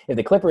Clippers. If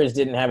the Clippers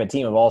didn't have a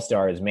team of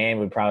all-stars, Mann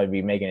would probably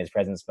be making his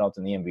presence felt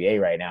in the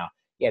NBA right now.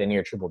 He had a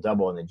near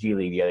triple-double in the G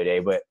League the other day.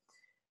 But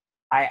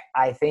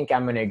I think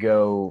I'm going to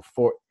go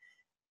for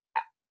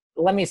 –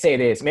 let me say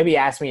this. Maybe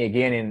ask me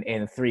again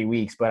in 3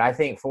 weeks. But I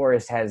think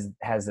Forrest has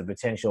the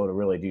potential to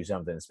really do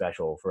something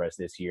special for us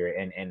this year.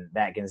 And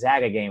that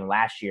Gonzaga game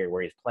last year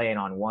where he's playing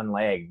on one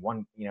leg,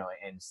 and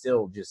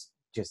still just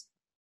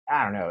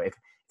I don't know, if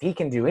he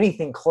can do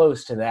anything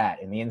close to that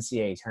in the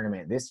NCAA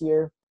tournament this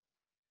year,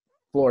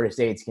 Florida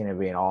State's going to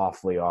be an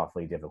awfully,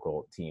 awfully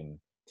difficult team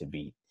to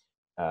beat,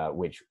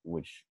 which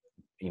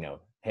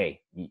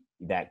hey,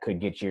 that could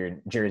get your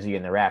jersey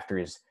in the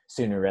rafters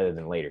sooner rather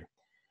than later.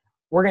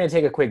 We're going to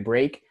take a quick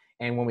break,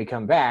 and when we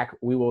come back,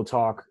 we will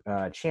talk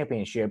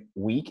championship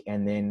week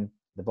and then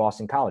the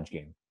Boston College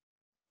game.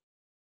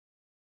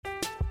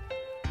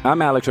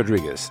 I'm Alex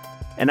Rodriguez.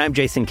 And I'm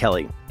Jason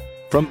Kelly.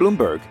 From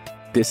Bloomberg,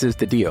 this is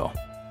The Deal.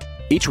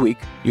 Each week,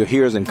 you'll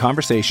hear us in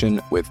conversation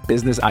with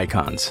business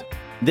icons.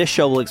 This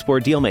show will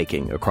explore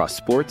deal-making across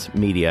sports,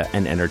 media,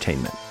 and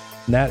entertainment.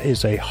 That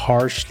is a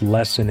harsh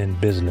lesson in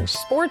business.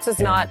 Sports is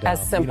not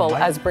as simple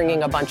as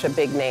bringing a bunch of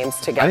big names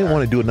together. I didn't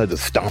want to do another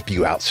stomp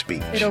you out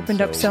speech. It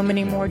opened up so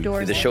many more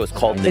doors. The show is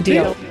called The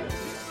Deal.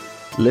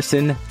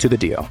 Listen to The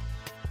Deal.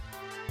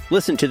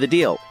 Listen to The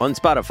Deal on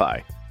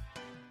Spotify.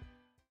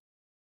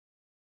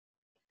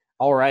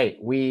 All right,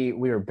 we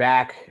are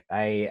back.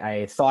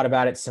 I thought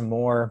about it some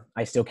more.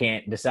 I still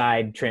can't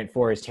decide. Trent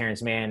Forrest,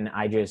 Terrence Mann.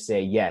 I just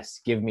say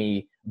yes. Give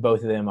me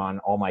both of them on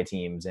all my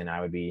teams, and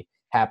I would be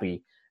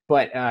happy.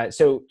 But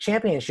so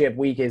championship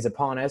week is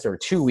upon us, or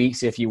 2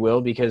 weeks, if you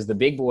will, because the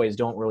big boys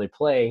don't really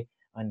play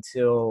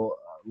until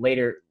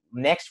later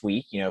next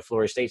week.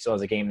 Florida State still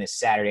has a game this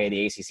Saturday.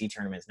 The ACC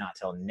tournament is not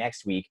till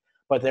next week.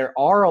 But there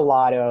are a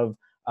lot of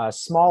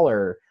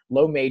smaller,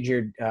 low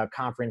major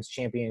conference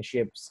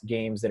championships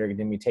games that are going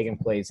to be taking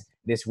place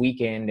this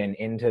weekend and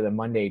into the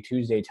Monday,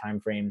 Tuesday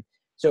timeframe.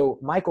 So,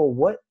 Michael,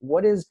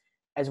 what is,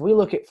 as we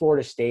look at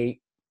Florida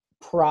State,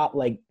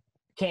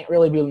 can't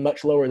really be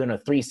much lower than a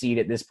 3 seed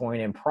at this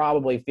point and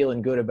probably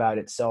feeling good about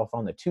itself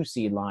on the 2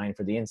 seed line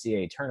for the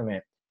NCAA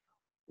tournament.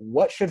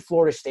 What should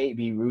Florida State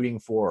be rooting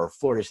for, or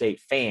Florida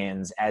State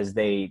fans, as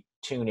they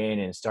tune in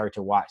and start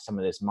to watch some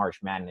of this March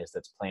Madness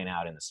that's playing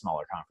out in the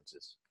smaller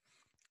conferences?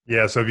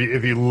 Yeah, so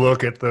if you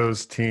look at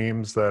those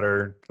teams that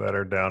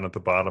are down at the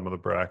bottom of the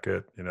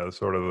bracket,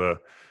 sort of the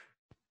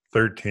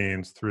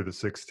 13s through the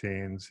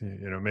 16s,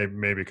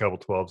 maybe a couple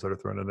 12s that are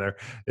thrown in there.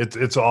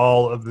 It's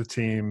all of the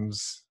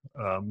teams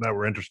that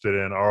we're interested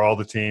in are all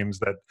the teams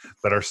that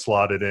are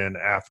slotted in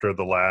after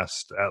the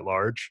last at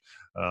large,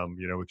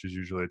 which is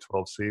usually a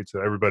 12 seed.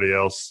 So everybody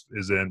else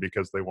is in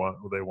because they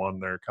won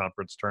their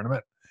conference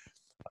tournament.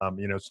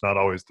 It's not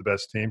always the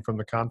best team from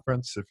the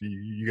conference. If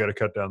you got to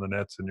cut down the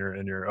nets in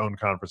your own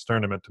conference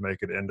tournament to make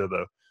it into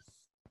the,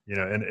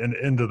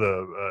 into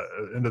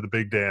the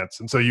big dance.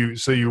 And so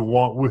you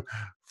want,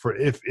 for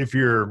if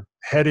you're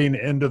heading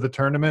into the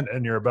tournament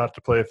and you're about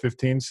to play a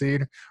 15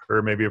 seed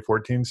or maybe a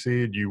 14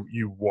 seed,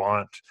 you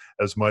want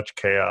as much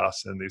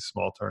chaos in these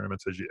small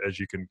tournaments as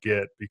you can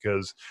get,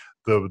 because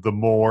the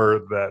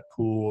more that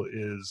pool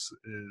is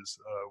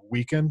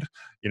weakened,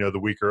 the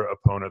weaker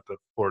opponent that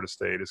Florida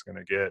State is going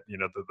to get.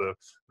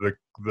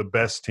 The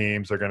best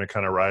teams are going to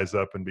kind of rise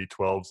up and be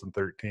 12s and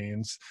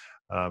 13s,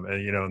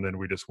 and then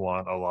we just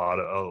want a lot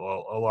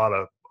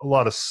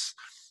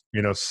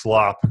of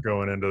slop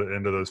going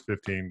into those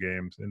 15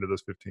 games, into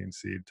those 15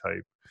 seed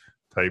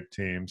type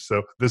teams.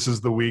 So this is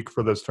the week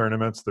for those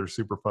tournaments. They're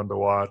super fun to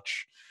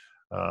watch,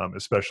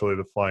 especially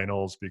the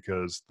finals,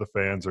 because the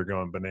fans are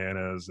going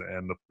bananas,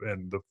 and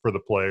for the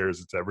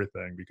players, it's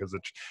everything, because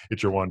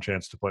it's your one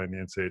chance to play in the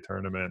NCAA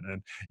tournament.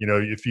 And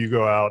if you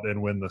go out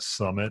and win the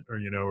Summit or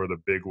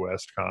the Big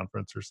West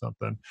Conference or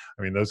something,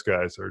 I mean, those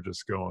guys are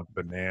just going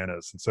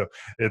bananas. And so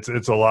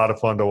it's a lot of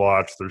fun to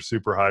watch. They're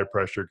super high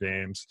pressure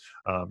games,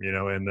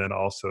 and then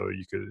also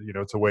you could,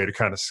 it's a way to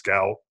kind of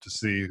scout to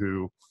see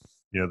who,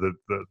 the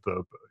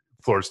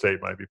Florida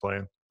State might be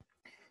playing.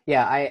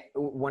 Yeah,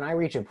 when I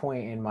reach a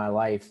point in my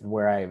life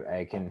where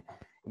I can,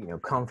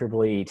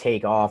 comfortably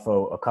take off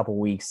a couple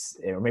weeks,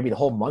 or maybe the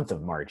whole month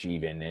of March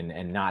even,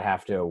 and not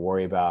have to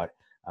worry about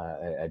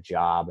a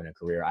job and a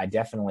career, I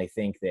definitely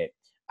think that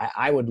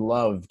I would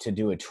love to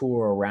do a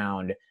tour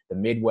around the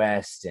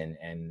Midwest and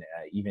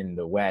even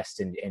the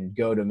West, and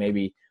go to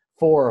maybe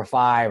 4 or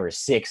 5 or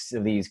 6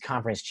 of these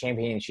conference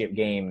championship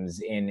games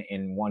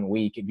in 1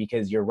 week,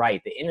 because you're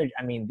right.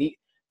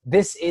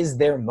 This is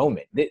their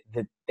moment.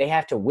 They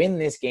have to win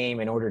this game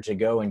in order to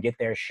go and get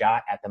their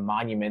shot at the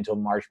monumental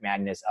March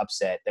Madness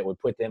upset that would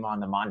put them on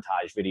the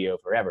montage video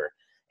forever.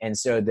 And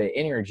so the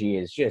energy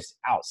is just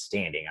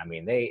outstanding. I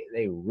mean, they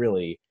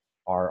really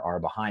are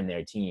behind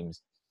their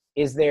teams.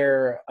 Is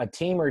there a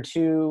team or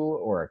two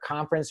or a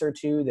conference or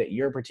two that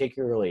you're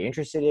particularly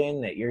interested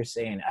in that you're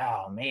saying,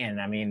 oh man,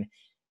 I mean,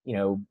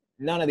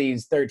 none of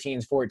these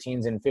 13s,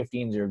 14s, and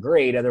 15s are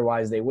great.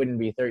 Otherwise they wouldn't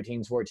be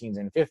 13s, 14s,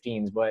 and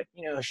 15s, but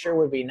sure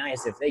would be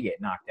nice if they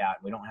get knocked out.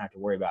 We don't have to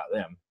worry about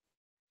them.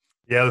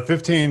 Yeah. The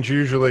 15s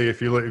usually,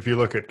 if you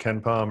look at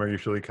KenPom, are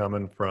usually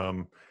coming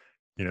from,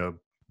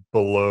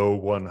 below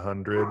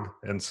 100,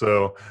 and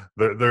so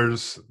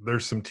there's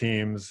some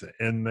teams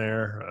in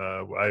there.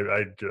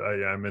 I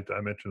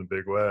mentioned the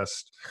Big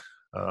West.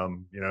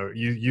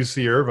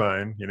 UC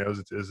Irvine,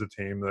 is a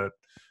team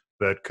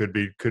that could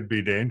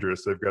be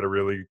dangerous. They've got a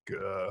really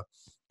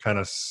kind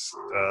of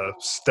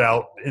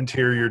stout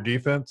interior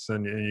defense,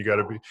 and you got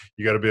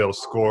to be able to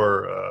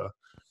score.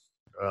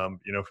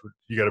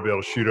 You got to be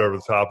able to shoot over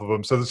the top of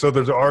them. So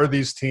there are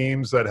these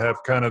teams that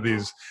have kind of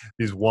these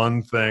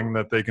one thing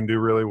that they can do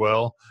really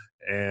well,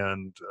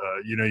 and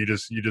you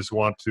just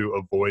want to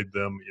avoid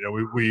them.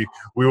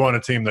 We want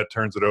a team that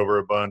turns it over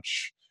a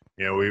bunch.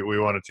 We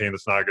want a team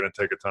that's not going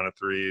to take a ton of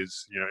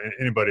threes.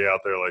 Anybody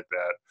out there like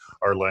that,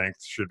 our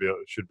length should be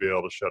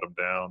able to shut them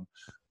down.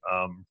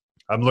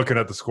 I'm looking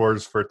at the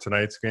scores for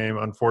tonight's game.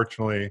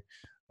 Unfortunately,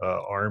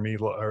 Army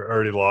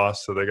already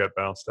lost, so they got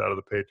bounced out of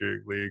the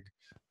Patriot League.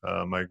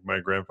 My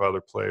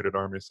grandfather played at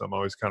Army, so I'm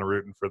always kind of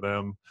rooting for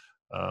them.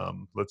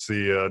 Let's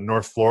see,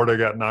 North Florida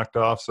got knocked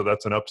off, so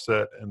that's an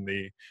upset in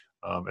the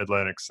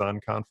Atlantic Sun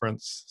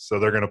Conference. So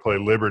they're going to play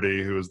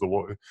Liberty, who's the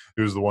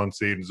 1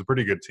 seed. It's a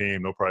pretty good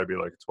team. They'll probably be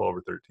like 12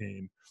 or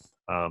 13.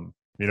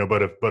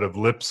 But if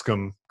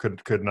Lipscomb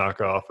could knock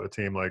off a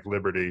team like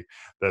Liberty,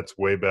 that's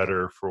way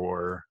better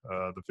for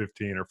the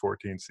 15 or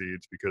 14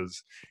 seeds,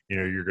 because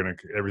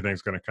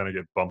everything's gonna kind of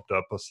get bumped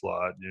up a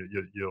slot.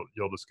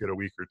 You'll just get a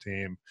weaker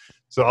team.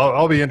 So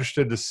I'll be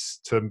interested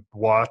to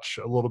watch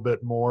a little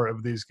bit more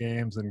of these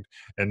games and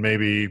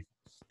maybe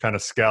kind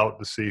of scout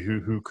to see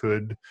who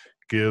could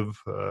give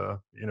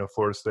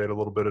Florida State a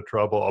little bit of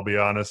trouble. I'll be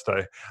honest,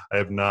 I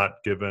have not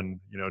given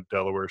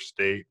Delaware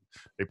State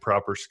a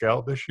proper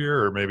scout this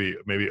year, or maybe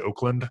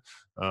Oakland.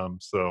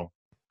 So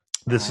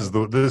this is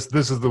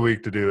the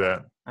week to do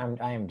that.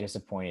 I am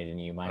disappointed in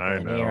you,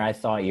 Michael. I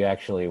thought you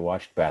actually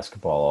watched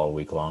basketball all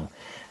week long.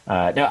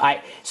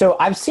 So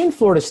I've seen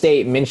Florida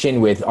State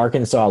mentioned with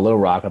Arkansas Little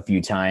Rock a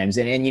few times,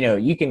 and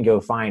you can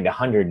go find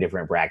 100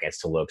 different brackets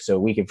to look. So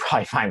we could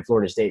probably find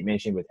Florida State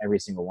mentioned with every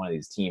single one of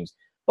these teams,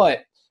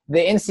 but the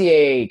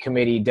NCAA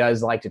committee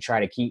does like to try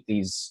to keep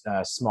these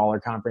smaller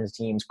conference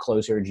teams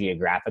closer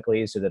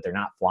geographically so that they're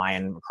not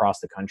flying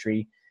across the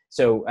country.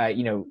 So,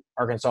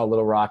 Arkansas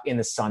Little Rock in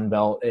the Sun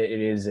Belt,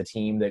 it is a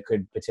team that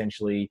could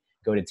potentially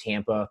go to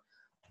Tampa.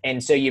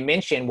 And so you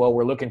mentioned, well,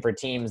 we're looking for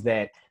teams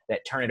that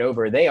turn it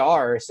over. They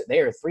are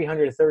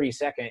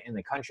 332nd in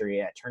the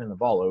country at turning the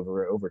ball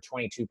over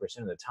 22%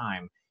 of the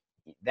time.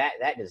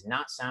 That does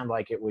not sound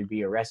like it would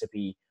be a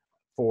recipe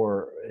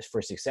for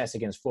success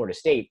against Florida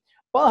State.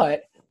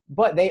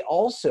 But they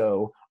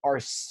also are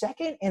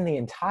second in the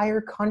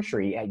entire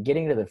country at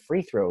getting to the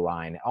free throw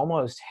line.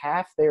 Almost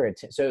half their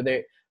attempts. So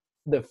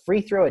the free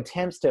throw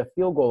attempts to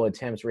field goal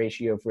attempts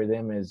ratio for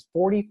them is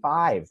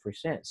 45%.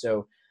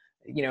 So,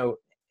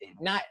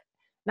 not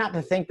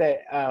to think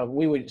that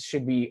we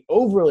should be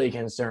overly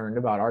concerned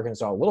about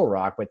Arkansas Little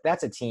Rock, but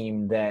that's a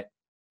team that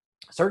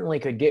certainly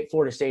could get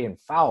Florida State in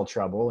foul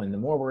trouble. And the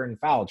more we're in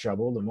foul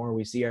trouble, the more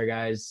we see our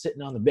guys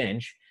sitting on the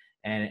bench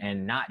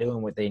and not doing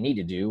what they need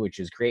to do, which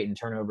is creating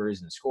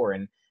turnovers and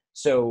scoring.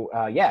 So,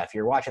 if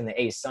you're watching the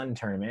A-Sun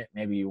tournament,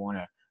 maybe you want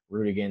to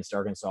root against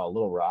Arkansas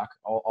Little Rock,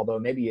 although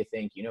maybe you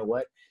think, you know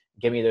what,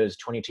 give me those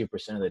 22%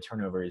 of the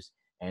turnovers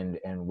and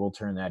we'll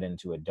turn that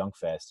into a dunk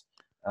fest.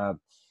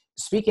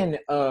 Speaking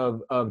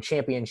of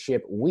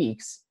championship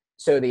weeks,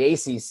 so the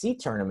ACC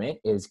tournament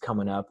is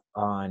coming up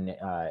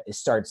it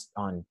starts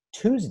on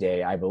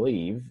Tuesday, I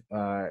believe.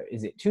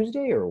 Is it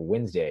Tuesday or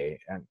Wednesday?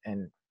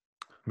 And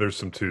there's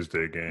some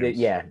Tuesday games.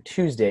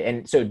 Tuesday.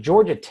 And so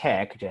Georgia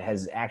Tech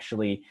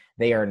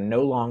they are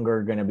no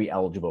longer going to be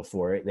eligible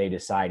for it. They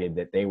decided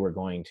that they were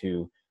going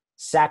to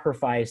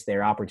sacrifice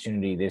their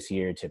opportunity this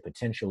year to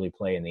potentially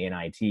play in the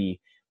NIT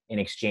in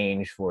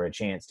exchange for a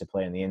chance to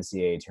play in the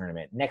NCAA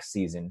tournament next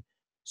season.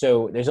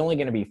 So there's only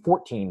going to be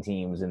 14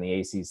 teams in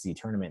the ACC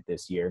tournament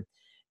this year.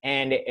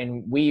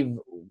 And we've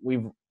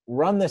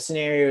run the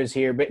scenarios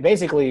here, but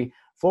basically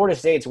Florida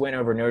State's win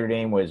over Notre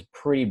Dame was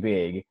pretty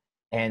big.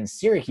 And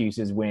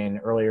Syracuse's win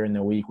earlier in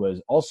the week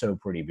was also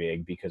pretty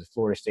big because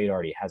Florida State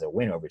already has a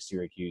win over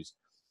Syracuse.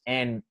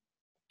 And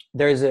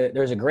there's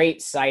a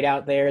great site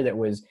out there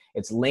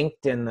it's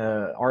linked in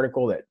the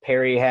article that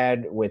Perry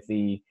had with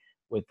the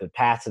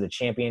path to the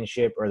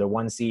championship or the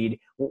 1 seed.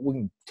 We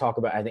can talk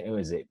about, I think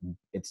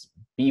it's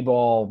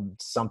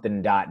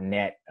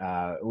bballsomething.net.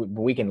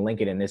 We can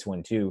link it in this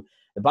one too.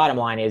 The bottom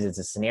line is it's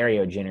a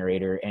scenario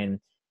generator, and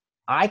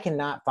I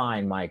cannot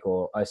find,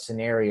 Michael, a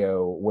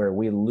scenario where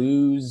we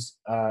lose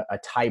a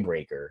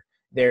tiebreaker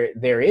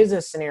there is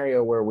a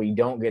scenario where we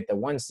don't get the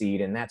 1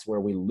 seed, and that's where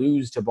we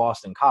lose to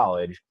Boston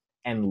College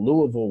and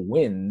Louisville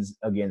wins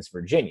against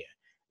Virginia.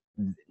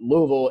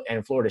 Louisville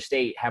and Florida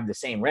State have the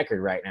same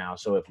record right now.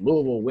 So if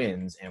Louisville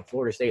wins and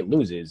Florida State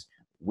loses,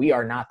 we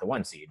are not the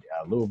 1 seed.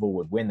 Louisville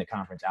would win the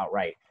conference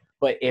outright.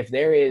 But if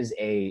there is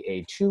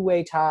a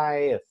 2-way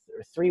tie, a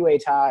 3-way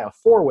tie, a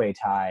 4-way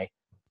tie,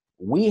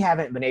 we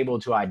haven't been able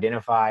to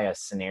identify a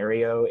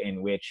scenario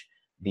in which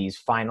these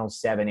final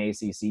 7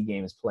 ACC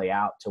games play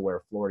out to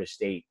where Florida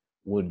State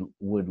would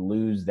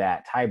lose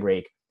that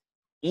tiebreak,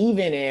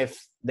 even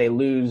if they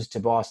lose to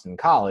Boston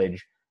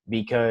College,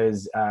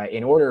 because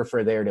in order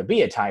for there to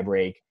be a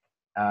tiebreak,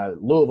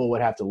 Louisville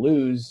would have to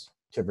lose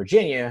to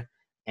Virginia.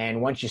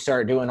 And once you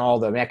start doing all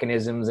the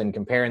mechanisms and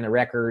comparing the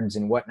records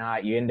and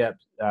whatnot, you end up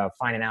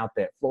finding out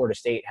that Florida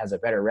State has a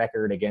better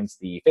record against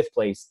the 5th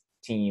place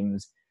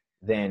teams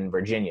than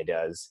Virginia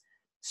does.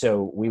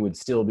 So we would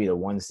still be the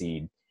 1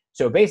 seed.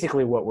 So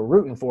basically what we're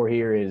rooting for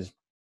here is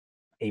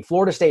a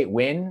Florida State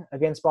win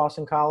against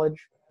Boston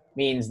College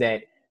means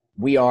that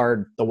we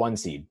are the 1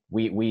 seed.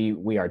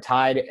 We are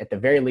tied, at the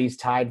very least,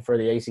 tied for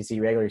the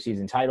ACC regular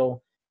season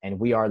title, and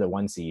we are the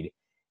 1 seed.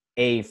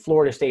 A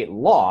Florida State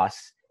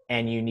loss,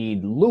 and you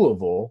need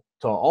Louisville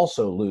to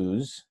also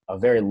lose a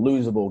very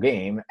losable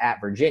game at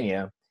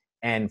Virginia,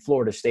 and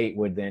Florida State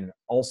would then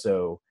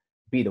also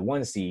be the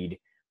 1 seed.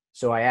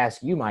 So I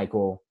ask you,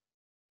 Michael,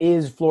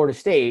 is Florida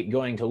State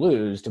going to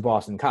lose to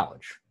Boston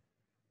College?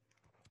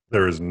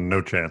 There is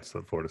no chance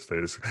that Florida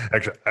State is.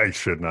 Actually, I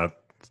should not.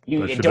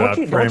 Don't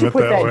you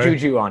put that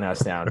juju on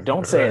us now.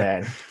 Don't say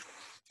that.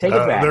 Take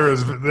it back.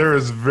 There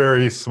is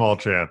very small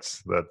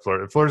chance that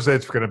Florida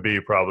State's going to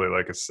be probably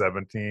like a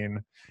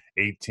 17,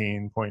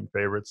 18 point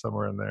favorite,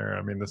 somewhere in there.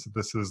 I mean,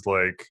 this is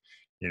like,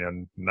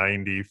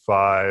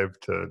 95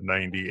 to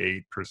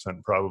 98%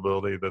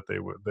 probability that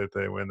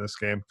they win this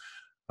game.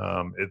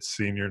 It's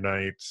senior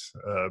night.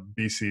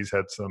 BC's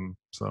had some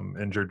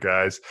injured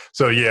guys.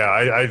 So yeah,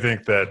 I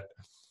think that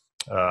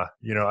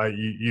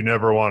you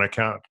never want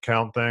to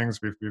count things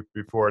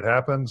before it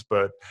happens,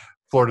 but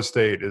Florida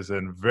State is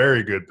in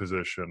very good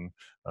position,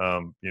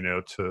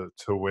 to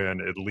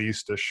win at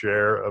least a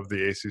share of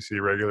the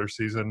ACC regular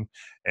season,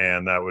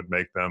 and that would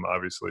make them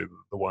obviously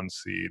the 1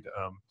 seed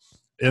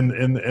in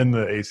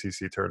the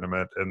ACC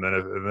tournament. And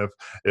then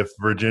if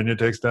Virginia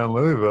takes down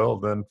Louisville,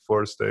 then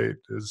Florida State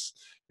is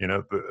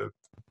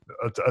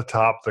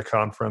atop the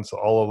conference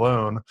all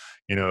alone,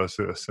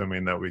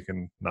 assuming that we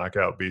can knock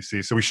out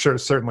BC. So we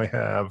certainly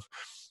have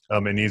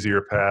an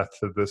easier path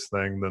to this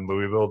thing than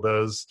Louisville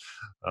does.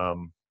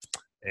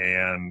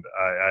 And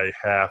I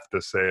have to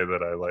say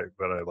that I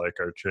like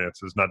our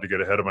chances, not to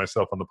get ahead of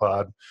myself on the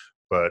pod,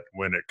 but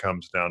when it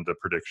comes down to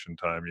prediction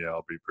time,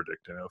 I'll be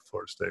predicting a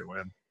Florida State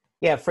win.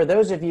 Yeah, for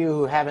those of you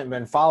who haven't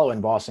been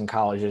following Boston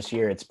College this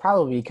year, it's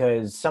probably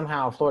because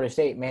somehow Florida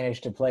State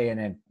managed to play in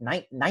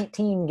a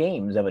 19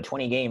 games of a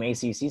 20-game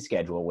ACC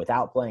schedule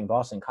without playing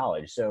Boston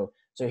College. So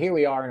here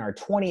we are in our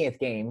 20th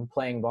game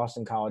playing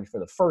Boston College for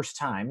the first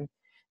time.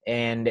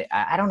 And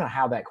I don't know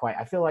how that quite –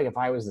 I feel like if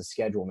I was the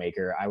schedule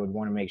maker, I would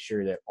want to make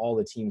sure that all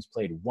the teams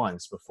played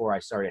once before I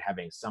started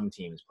having some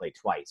teams play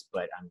twice.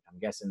 But I'm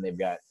guessing they've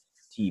got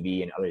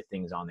TV and other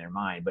things on their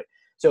mind. But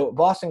so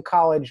Boston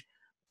College –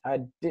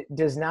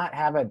 does not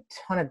have a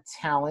ton of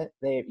talent.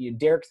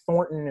 Derek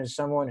Thornton is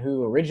someone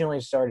who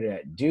originally started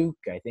at Duke,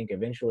 I think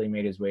eventually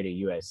made his way to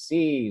USC.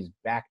 He's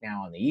back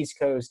now on the East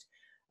Coast,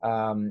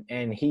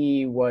 and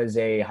he was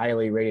a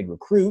highly rated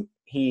recruit.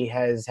 He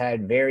has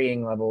had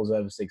varying levels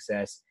of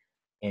success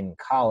in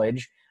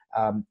college,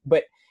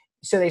 but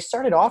so they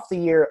started off the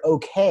year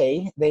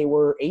okay. They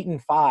were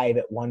 8-5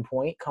 at one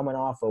point, coming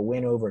off a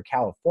win over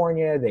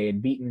California. They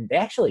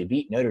actually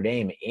beat Notre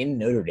Dame in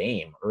Notre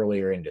Dame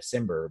earlier in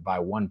December by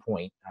 1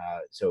 point.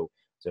 So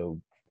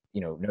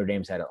Notre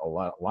Dame's had a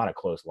lot of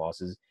close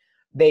losses.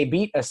 They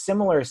beat a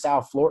similar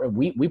South Florida.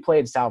 We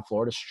played South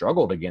Florida,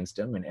 struggled against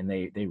them, and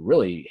they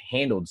really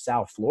handled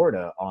South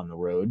Florida on the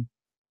road.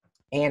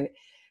 And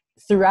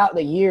throughout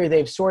the year,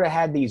 they've sort of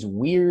had these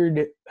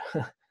weird,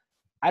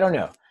 I don't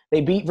know.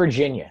 They beat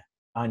Virginia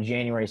on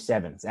January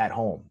 7th at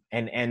home,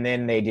 and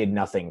then they did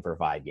nothing for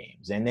 5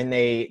 games. And then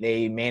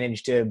they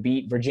managed to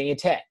beat Virginia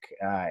Tech,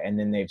 and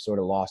then they've sort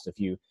of lost a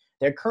few.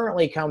 They're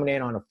currently coming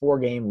in on a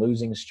 4-game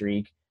losing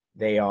streak.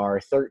 They are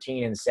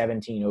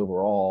 13-17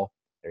 overall.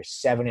 They're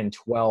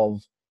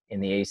 7-12 in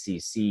the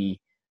ACC.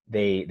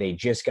 They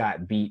just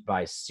got beat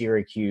by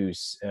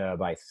Syracuse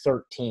by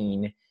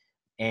 13,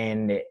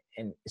 and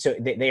so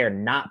they are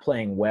not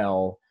playing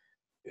well.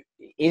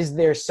 Is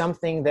there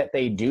something that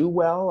they do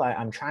well?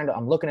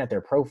 I'm looking at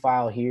their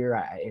profile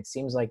here. It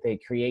seems like they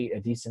create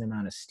a decent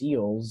amount of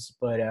steals,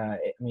 but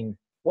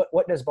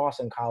what does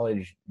Boston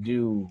College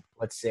do?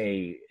 Let's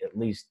say at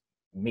least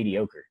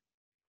mediocre.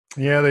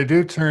 Yeah, they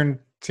do turn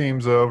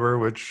teams over,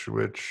 which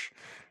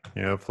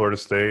Florida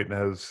State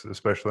has,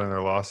 especially in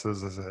their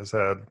losses, has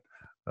had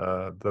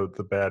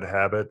the bad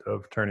habit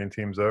of turning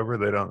teams over.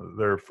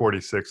 They're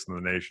 46th in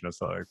the nation.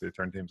 It's not like they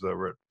turn teams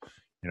over at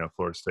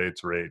Florida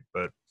State's rate,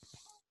 but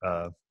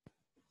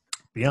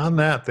beyond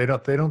that, they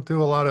don't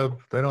do a lot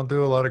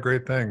of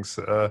great things.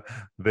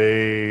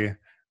 They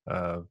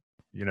are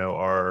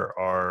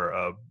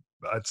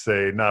I'd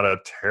say not a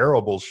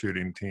terrible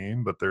shooting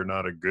team, but they're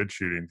not a good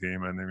shooting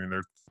team. And I mean,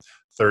 they're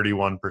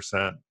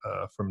 31%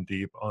 from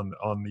deep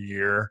on the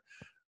year.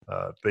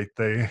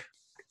 They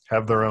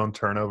have their own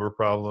turnover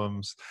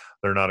problems.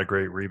 They're not a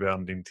great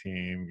rebounding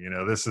team.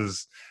 This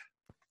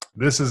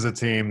is a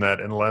team that,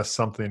 unless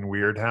something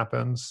weird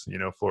happens,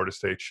 Florida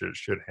State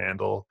should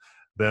handle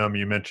them.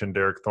 You mentioned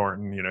Derek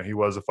Thornton. He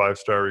was a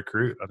 5-star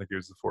recruit. I think he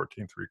was the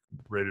 14th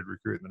rated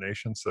recruit in the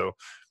nation. So,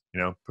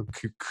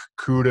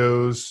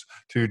 kudos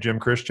to Jim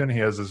Christian. He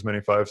has as many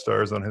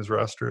 5-stars on his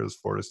roster as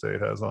Florida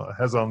State has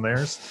on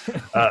theirs.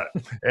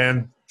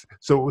 And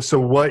so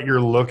what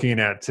you're looking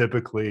at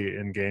typically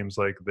in games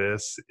like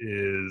this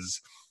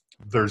is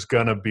there's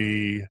going to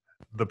be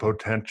the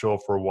potential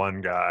for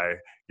one guy,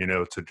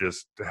 to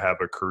just have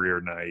a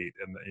career night.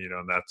 And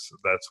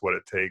that's what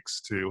it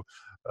takes to,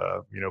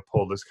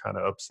 pull this kind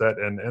of upset.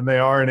 And they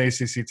are an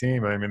ACC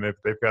team. I mean,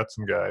 they've got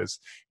some guys,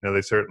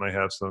 they certainly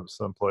have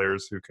some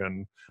players who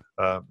can,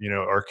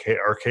 are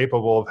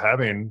capable of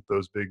having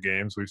those big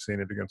games. We've seen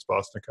it against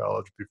Boston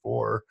College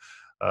before.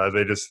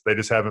 They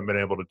just haven't been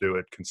able to do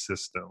it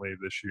consistently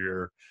this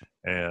year.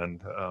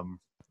 And,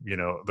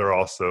 they're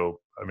also,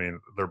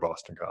 they're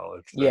Boston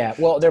College.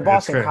 They're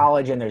Boston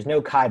College, and there's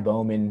no Kai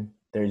Bowman.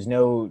 There's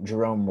no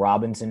Jerome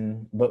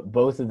Robinson, but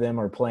both of them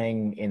are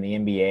playing in the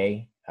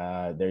NBA.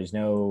 There's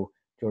no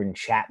Jordan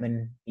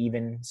Chapman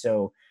even.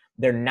 So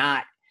they're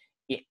not,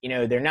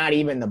 they're not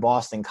even the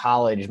Boston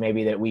College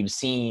maybe that we've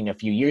seen a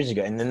few years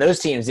ago. And then those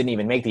teams didn't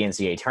even make the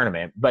NCAA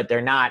tournament, but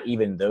they're not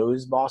even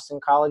those Boston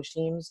College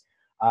teams.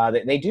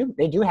 They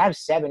do have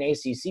 7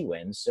 ACC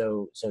wins.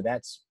 So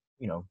that's,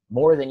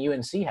 more than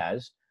UNC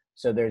has.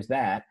 So there's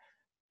that.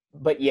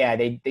 But yeah,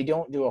 they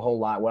don't do a whole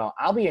lot well.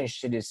 I'll be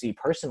interested to see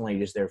personally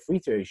just their free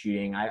throw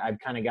shooting. I've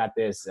kind of got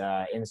this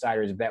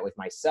insider's bet with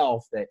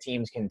myself that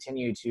teams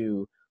continue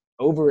to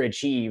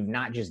overachieve,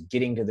 not just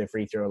getting to the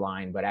free throw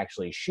line, but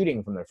actually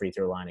shooting from the free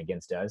throw line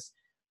against us.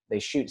 They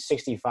shoot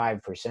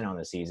 65% on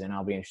the season.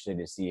 I'll be interested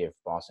to see if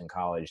Boston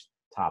College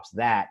tops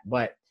that.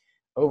 But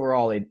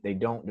overall, they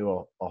don't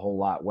do a whole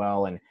lot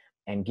well.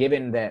 And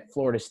given that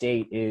Florida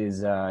State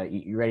is,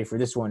 you ready for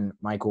this one,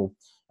 Michael?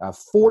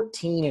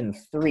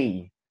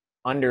 14-3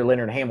 under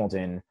Leonard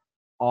Hamilton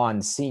on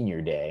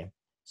Senior Day.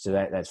 So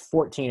that's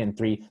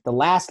 14-3. The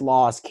last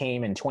loss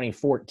came in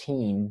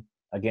 2014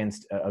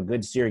 against a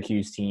good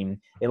Syracuse team.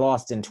 They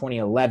lost in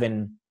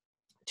 2011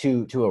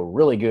 to a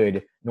really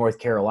good North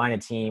Carolina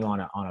team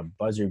on a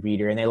buzzer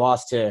beater, and they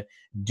lost to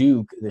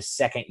Duke the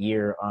second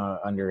year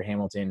under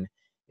Hamilton,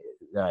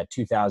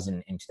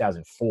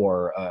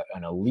 2004,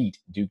 an elite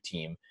Duke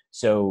team.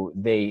 So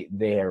they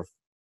are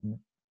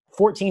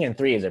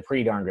 14-3 is a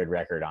pretty darn good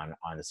record on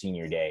the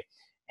Senior Day.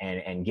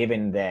 And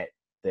given that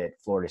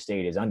Florida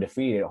State is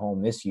undefeated at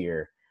home this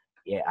year,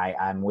 yeah,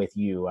 I'm with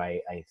you.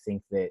 I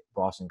think that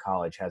Boston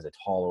College has a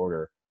tall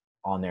order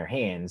on their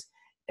hands,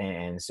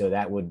 and so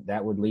that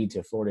would lead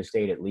to Florida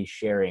State at least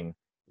sharing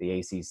the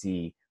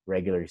ACC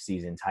regular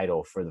season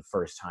title for the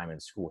first time in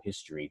school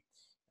history.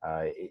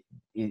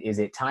 Is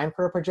it time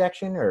for a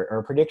projection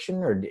or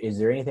prediction, or is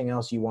there anything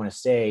else you want to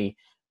say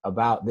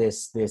about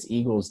this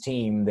Eagles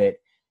team that,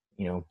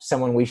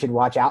 someone we should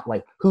watch out?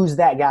 Like, who's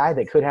that guy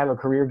that could have a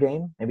career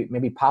game?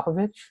 Maybe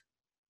Popovich?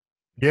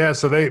 Yeah,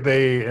 so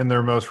they in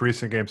their most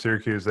recent game,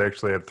 Syracuse, they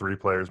actually had 3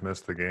 players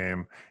miss the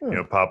game.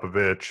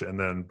 Popovich, and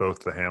then both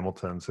the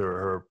Hamiltons, who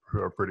are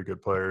pretty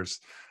good players.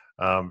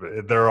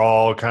 They're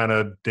all kind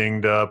of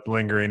dinged up,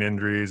 lingering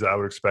injuries. I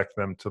would expect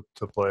them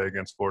to play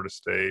against Florida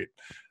State.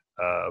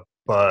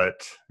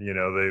 But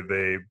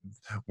they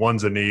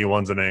one's a knee,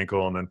 one's an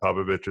ankle, and then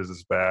Popovich is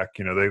his back.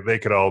 They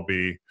could all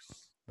be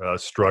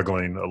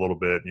struggling a little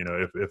bit,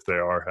 if they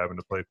are having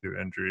to play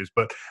through injuries.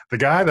 But the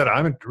guy that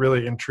I'm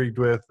really intrigued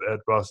with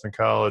at Boston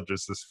College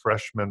is this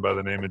freshman by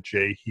the name of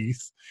Jay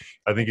Heath.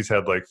 I think he's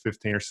had like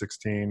 15 or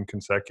 16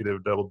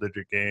 consecutive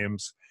double-digit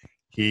games.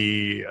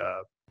 He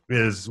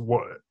is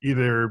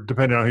either,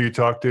 depending on who you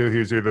talk to, he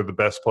was either the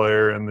best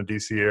player in the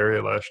DC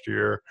area last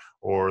year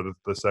or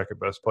the second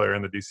best player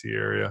in the DC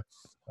area.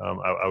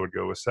 I would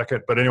go with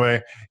second. But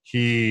anyway,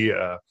 he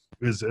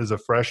is a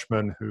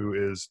freshman who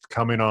is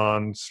coming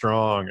on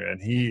strong,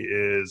 and he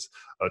is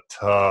a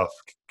tough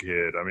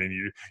kid. I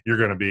mean, you're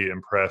going to be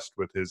impressed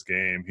with his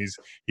game. He's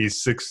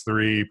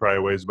 6'3", probably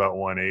weighs about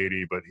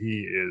 180, but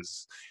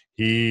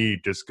he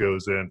just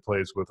goes in,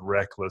 plays with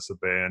reckless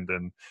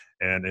abandon.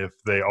 And if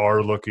they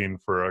are looking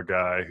for a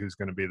guy who's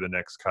going to be the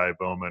next Kai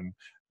Bowman,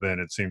 then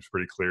it seems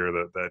pretty clear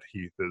that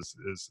Heath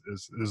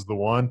is the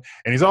one.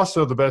 And he's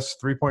also the best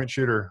 3-point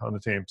shooter on the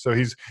team. So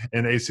he's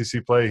in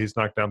ACC play, he's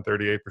knocked down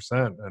 38%.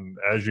 And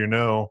as you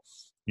know,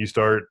 you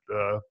start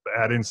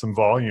adding some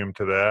volume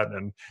to that,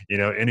 and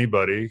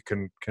anybody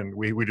can.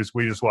 We just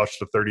watched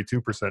a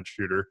 32%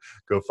 shooter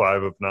go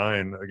 5 of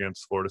 9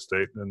 against Florida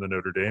State in the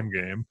Notre Dame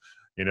game.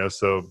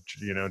 So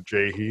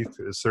Jay Heath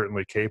is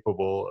certainly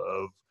capable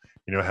of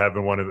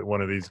having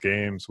one of these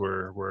games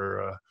where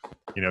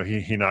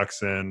he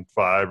knocks in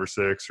 5 or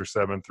 6 or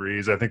 7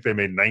 threes. I think they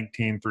made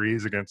 19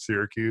 threes against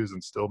Syracuse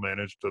and still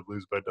managed to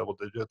lose by double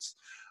digits.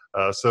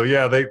 So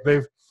yeah, they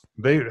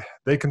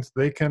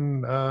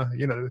can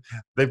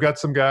they've got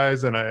some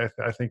guys, and I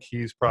think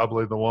he's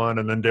probably the one.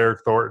 And then Derek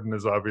Thornton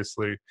is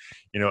obviously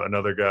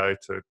another guy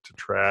to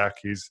track.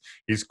 He's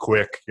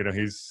quick.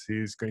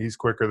 He's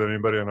quicker than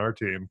anybody on our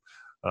team.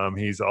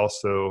 He's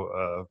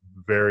also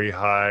very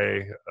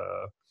high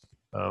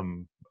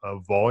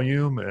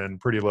volume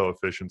and pretty low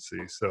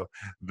efficiency. So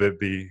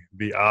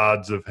the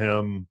odds of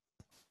him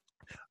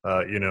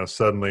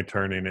suddenly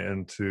turning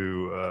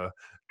into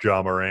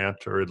Ja Morant,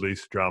 or at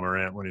least Ja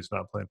Morant when he's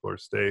not playing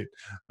Florida State,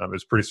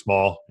 is pretty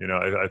small.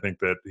 I think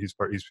that he's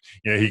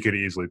he could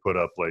easily put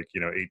up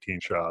 18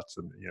 shots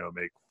and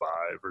make 5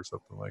 or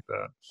something like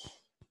that.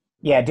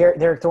 Yeah,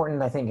 Derek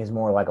Thornton, I think, is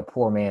more like a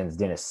poor man's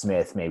Dennis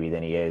Smith maybe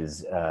than he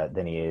is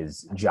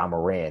Ja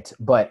Morant.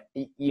 But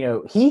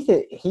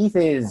Heath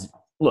is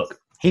look.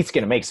 Heath's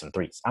going to make some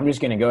threes. I'm just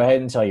going to go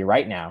ahead and tell you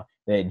right now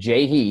that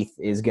Jay Heath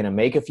is going to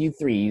make a few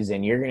threes,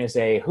 and you're going to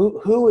say,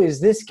 who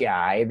is this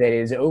guy that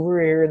is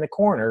over here in the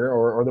corner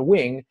or the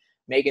wing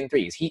making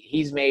threes?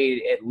 He's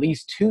made at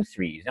least 2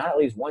 threes, not at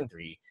least 1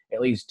 3,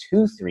 at least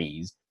 2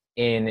 threes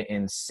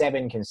in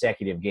 7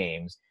 consecutive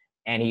games,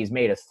 and he's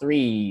made a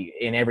 3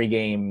 in every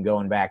game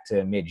going back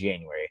to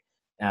mid-January.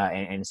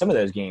 And some of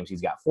those games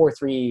he's got 4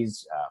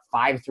 threes,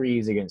 5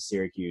 threes against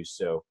Syracuse.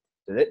 So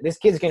this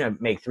kid's going to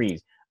make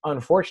threes.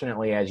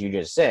 Unfortunately, as you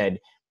just said,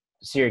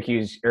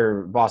 Syracuse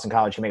or Boston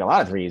College can make a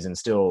lot of threes and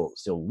still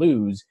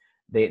lose.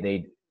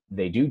 They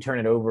do turn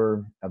it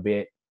over a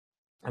bit.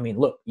 I mean,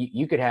 look,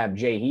 you could have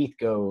Jay Heath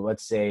go,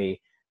 let's say,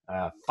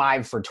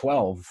 5 for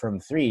 12 from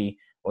 3.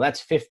 Well,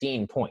 that's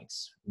 15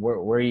 points. Where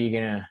are you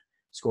gonna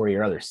score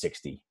your other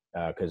 60?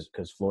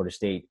 Because Florida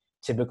State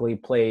typically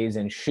plays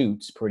and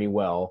shoots pretty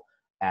well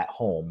at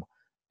home.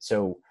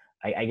 So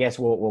I guess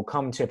we'll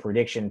come to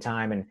prediction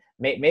time, and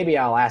maybe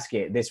I'll ask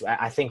it this.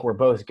 I think we're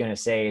both going to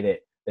say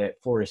that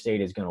Florida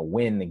State is going to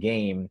win the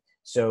game.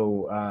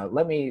 So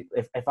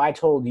if I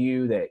told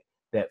you that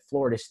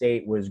Florida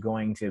State was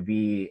going to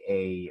be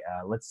a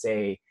let's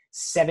say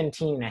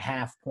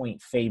 17.5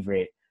 point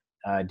favorite,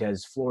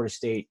 does Florida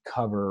State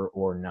cover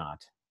or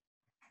not?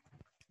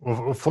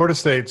 Well, Florida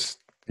State's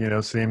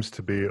seems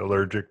to be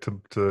allergic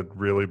to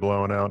really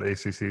blowing out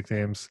ACC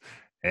teams.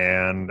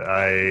 And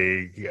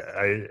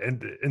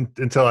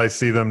until I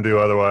see them do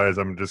otherwise,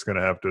 I'm just going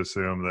to have to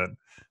assume that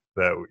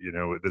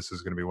this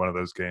is going to be one of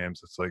those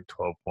games. It's like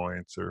 12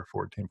 points or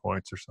 14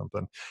 points or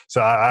something. So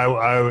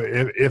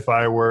if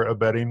I were a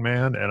betting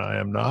man, and I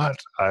am not,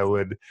 I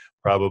would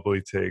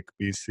probably take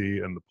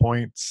BC and the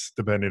points,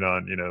 depending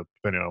on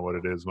what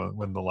it is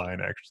when the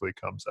line actually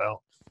comes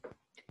out.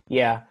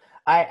 Yeah.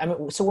 I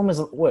mean, so when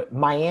was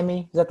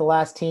Miami? Is that the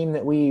last team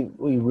that we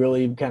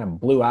really kind of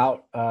blew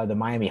out, the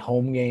Miami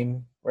home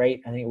game,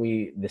 right? I think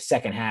the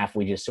second half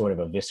we just sort of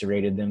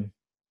eviscerated them.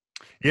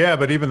 Yeah,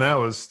 but even that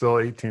was still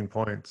 18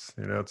 points.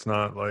 It's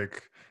not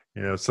like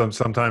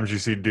sometimes you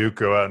see Duke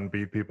go out and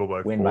beat people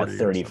by 40 by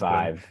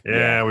 35.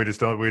 Yeah, we just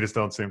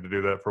don't seem to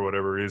do that for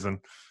whatever reason.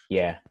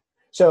 Yeah.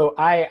 So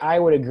I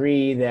would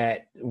agree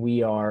that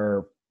we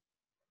are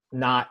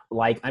not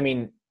like, I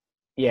mean.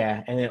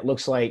 Yeah, and it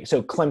looks like –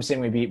 so Clemson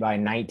we beat by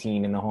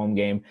 19 in the home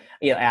game.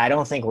 Yeah, I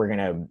don't think we're going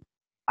to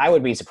 – I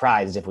would be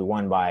surprised if we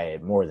won by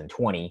more than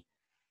 20.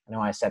 I know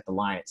I set the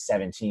line at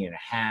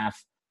 17.5.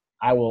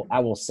 I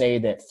will say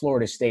that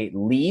Florida State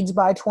leads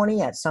by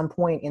 20 at some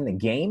point in the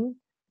game,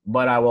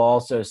 but I will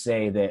also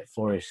say that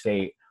Florida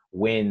State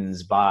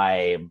wins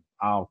by,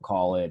 I'll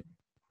call it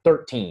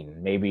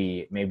 13,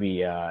 maybe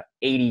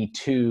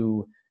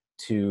 82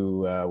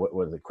 to what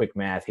was the quick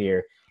math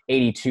here?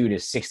 82 to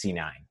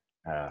 69.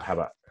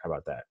 How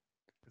about that?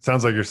 It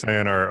sounds like you're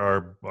saying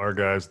our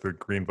guys, the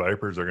Green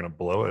Vipers, are going to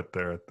blow it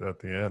there at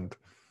the end.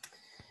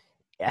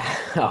 Yeah.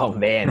 Oh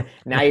man,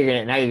 now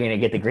you're gonna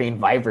get the Green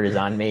Vipers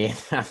on me.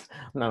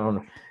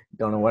 Don't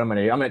know what I'm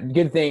gonna do.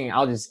 Good thing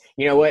I'll just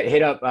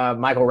hit up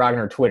Michael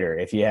Rogner Twitter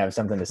if you have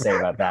something to say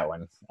about that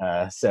one.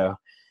 So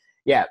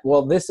yeah,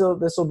 well this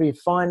will be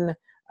fun.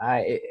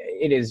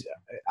 It is.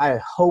 I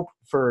hope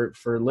for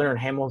Leonard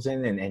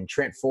Hamilton and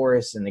Trent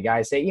Forrest and the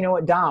guys say,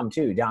 Dom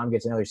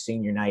gets another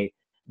senior night,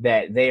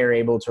 that they are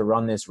able to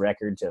run this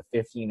record to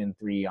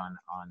 15-3 on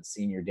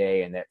senior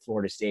day, and that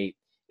Florida State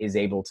is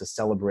able to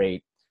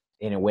celebrate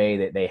in a way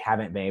that they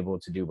haven't been able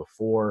to do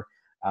before.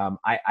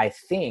 I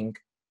think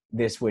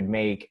this would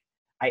make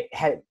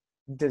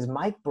does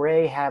Mike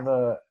Brey have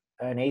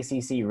an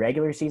ACC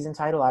regular season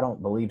title? I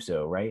don't believe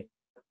so, right?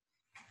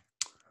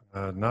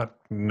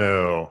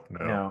 No.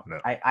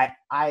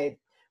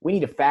 We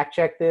need to fact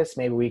check this.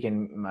 Maybe we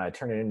can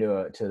turn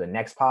it to the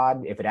next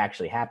pod if it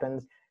actually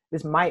happens.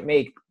 This might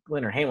make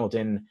Leonard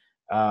Hamilton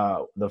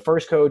the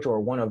first coach, or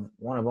one of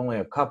only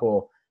a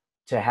couple,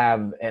 to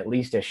have at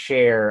least a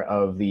share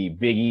of the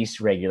Big East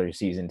regular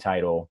season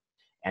title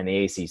and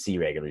the ACC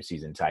regular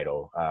season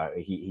title.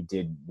 He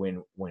did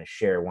win a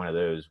share of one of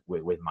those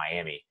with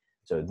Miami.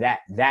 So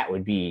that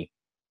would be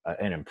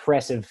an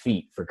impressive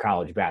feat for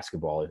college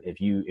basketball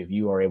if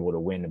you are able to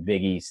win the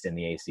Big East and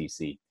the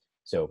ACC.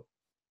 So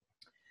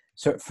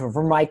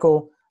for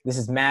Michael, this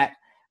is Matt.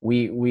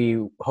 We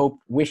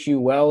wish you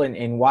well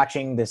in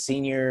watching the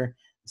senior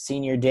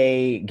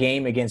day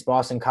game against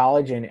Boston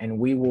College, and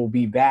we will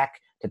be back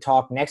to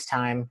talk next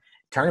time,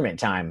 tournament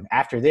time.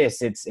 After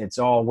this, it's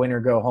all win or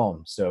go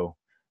home. So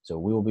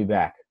we will be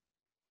back.